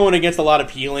 hey, if you're going against a lot of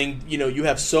healing, you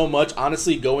have so much.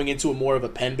 Honestly, going into a more of a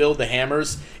pen build, the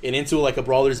hammers, and into like a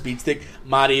Brawler's Beat Stick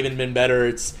might even been better.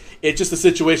 It's just a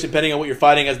situation depending on what you're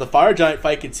fighting. As the Fire Giant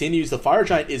fight continues, the Fire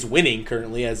Giant is winning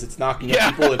currently as it's knocking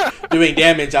out people and doing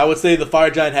damage. I would say the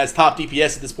Fire Giant has top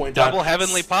DPS at this point in time. Double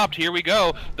Heavenly popped. Here we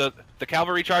go. The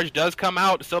Cavalry Charge does come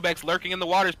out. Sobek's lurking in the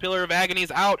waters. Pillar of Agony's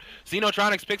out.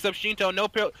 Xenotronics picks up Shinto. No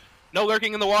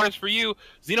lurking in the waters for you.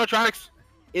 Xenotronics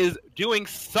is doing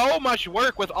so much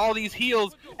work with all these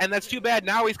heals, and that's too bad.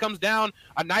 Now he comes down.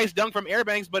 A nice dunk from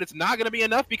Airbanks, but it's not going to be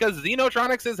enough because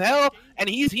Xenotronics is hell, and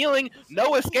he's healing.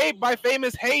 No escape by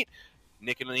Famous Hate.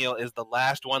 Nick and Neil is the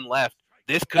last one left.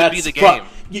 This could be the game.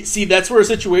 See, that's where a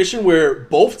situation where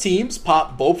both teams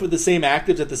pop both of the same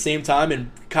actives at the same time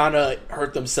and kind of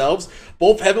hurt themselves.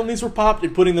 Both Heavenlies were popped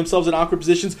and putting themselves in awkward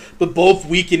positions, but both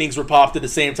Weakenings were popped at the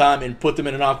same time and put them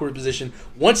in an awkward position.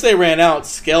 Once they ran out,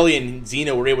 Skelly and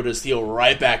Xeno were able to steal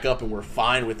right back up and were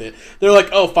fine with it. They're like,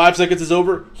 5 seconds is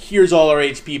over. Here's all our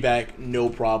HP back. No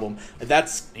problem.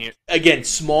 That's, again,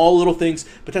 small little things,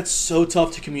 but that's so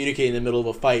tough to communicate in the middle of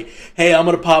a fight. Hey, I'm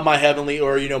going to pop my Heavenly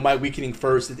or, my Weakening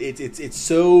first. It's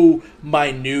so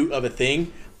minute of a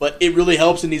thing, but it really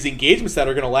helps in these engagements that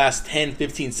are going to last 10,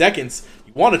 15 seconds.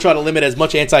 You want to try to limit as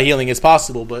much anti-healing as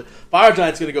possible, but Fire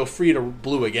Giant's going to go free to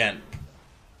blue again.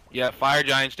 Yeah, Fire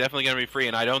Giant's definitely going to be free,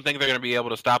 and I don't think they're going to be able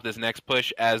to stop this next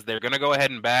push as they're going to go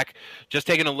ahead and back. Just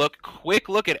taking a quick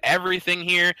look at everything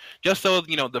here, just so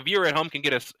the viewer at home can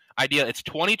get an idea. It's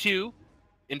 22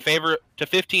 in favor to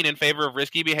 15 in favor of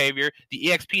Risky Behavior. The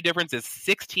EXP difference is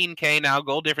 16k now.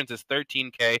 Gold difference is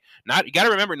 13k. You got to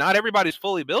remember, not everybody's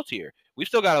fully built here. We've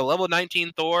still got a level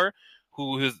 19 Thor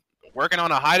who's working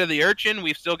on a Hide of the Urchin.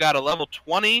 We've still got a level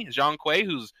 20 Zhang Kui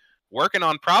who's working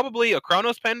on probably a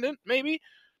Chronos Pendant, maybe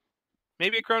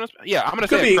a Chronos. Yeah, I'm gonna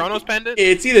say a Chronos Pendant.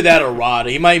 It's either that or Rod.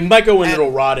 He might go into a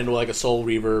Rod into like a Soul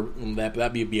Reaver.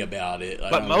 That'd be about it.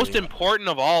 But most important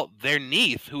of all, their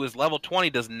Neath, who is level 20,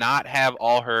 does not have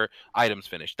all her items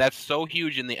finished. That's so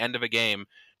huge in the end of a game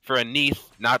for a Neath,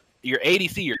 not your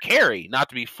ADC, your carry, not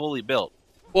to be fully built.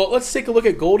 Well, let's take a look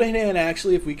at Golden Hand,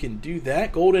 actually, if we can do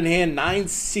that. Golden Hand,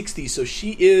 960, so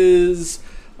she is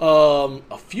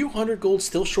a few hundred gold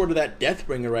still short of that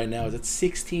Deathbringer right now. It's at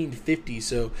 1650,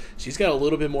 so she's got a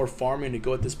little bit more farming to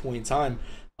go at this point in time.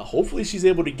 Hopefully she's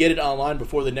able to get it online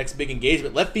before the next big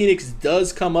engagement. Left Phoenix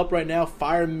does come up right now.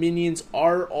 Fire minions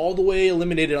are all the way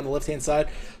eliminated on the left-hand side.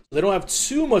 They don't have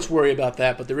too much worry about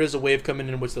that, but there is a wave coming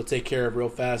in which they'll take care of real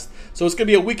fast. So it's going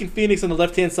to be a weakened Phoenix on the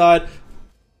left-hand side.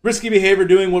 Risky Behavior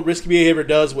doing what Risky Behavior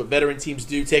does, what veteran teams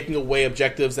do, taking away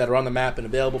objectives that are on the map and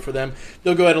available for them.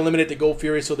 They'll go ahead and eliminate the Gold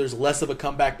Fury, so there's less of a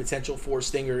comeback potential for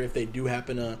Stinger if they do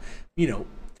happen to,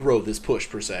 throw this push,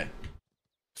 per se.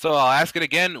 So I'll ask it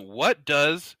again. What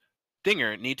does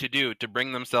Stinger need to do to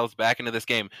bring themselves back into this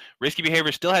game? Risky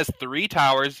Behavior still has 3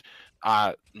 towers.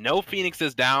 No Phoenix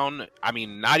is down. I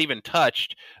mean, not even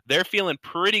touched. They're feeling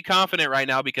pretty confident right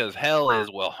now because Hell is,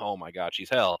 well, oh my god, she's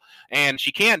Hell. And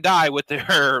she can't die with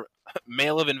her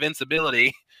Mail of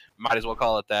Invincibility. Might as well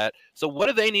call it that. So what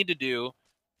do they need to do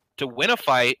to win a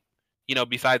fight,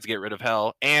 besides get rid of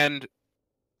Hell, and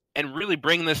really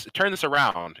turn this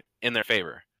around in their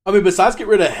favor? I mean, besides get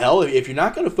rid of Hell, if you're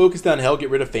not going to focus down Hell,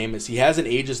 get rid of Famous. He has an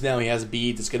Aegis now. He has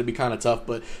beads. It's going to be kind of tough,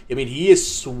 but I mean, he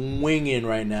is swinging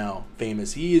right now.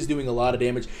 Famous. He is doing a lot of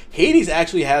damage. Hades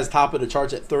actually has top of the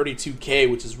charts at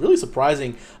 32K, which is really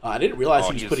surprising. I didn't realize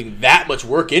he was putting that much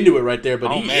work into it right there,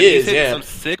 but he is. He's hitting some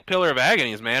sick Pillar of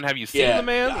Agonies, man. Have you seen the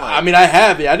man? I mean, I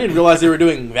have. I didn't realize they were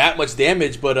doing that much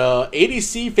damage, but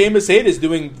ADC Famous Hades is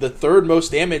doing the third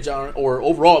most damage or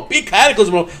overall. Big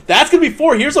Cataclysm. That's going to be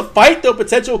 4. Here's a fight though.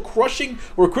 Potential crushing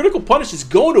or critical punish is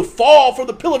going to fall for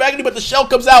the Pill of Agony, but the shell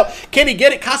comes out. Can he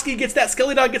get it? Koski gets that.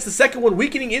 Skelly gets the second one.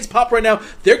 Weakening is pop right now.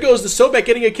 There goes the Sobek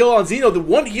getting a kill on Xeno. The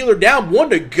one healer down. One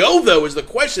to go, though, is the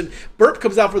question. Burp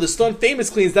comes out for the stun. Famous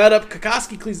cleans that up.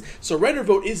 Koski cleans. Surrender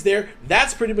vote is there.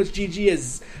 That's pretty much GG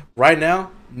as right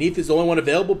now. Neath is the only one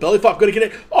available. Bellyflop going to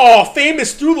get it. Oh,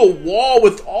 Famous through the wall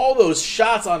with all those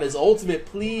shots on his ultimate.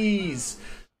 Please.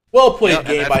 Well played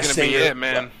game by Singer. It,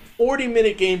 man.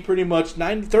 40-minute game pretty much,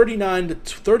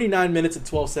 39 minutes and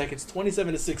 12 seconds,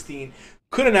 27-16.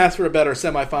 Couldn't ask for a better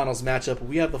semifinals matchup.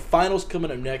 We have the finals coming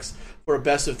up next for a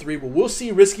best of 3, where we'll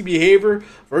see Risky Behavior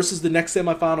versus the next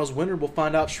semifinals winner. We'll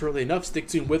find out shortly enough. Stick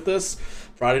tuned with us.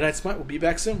 Friday Night Smite will be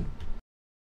back soon.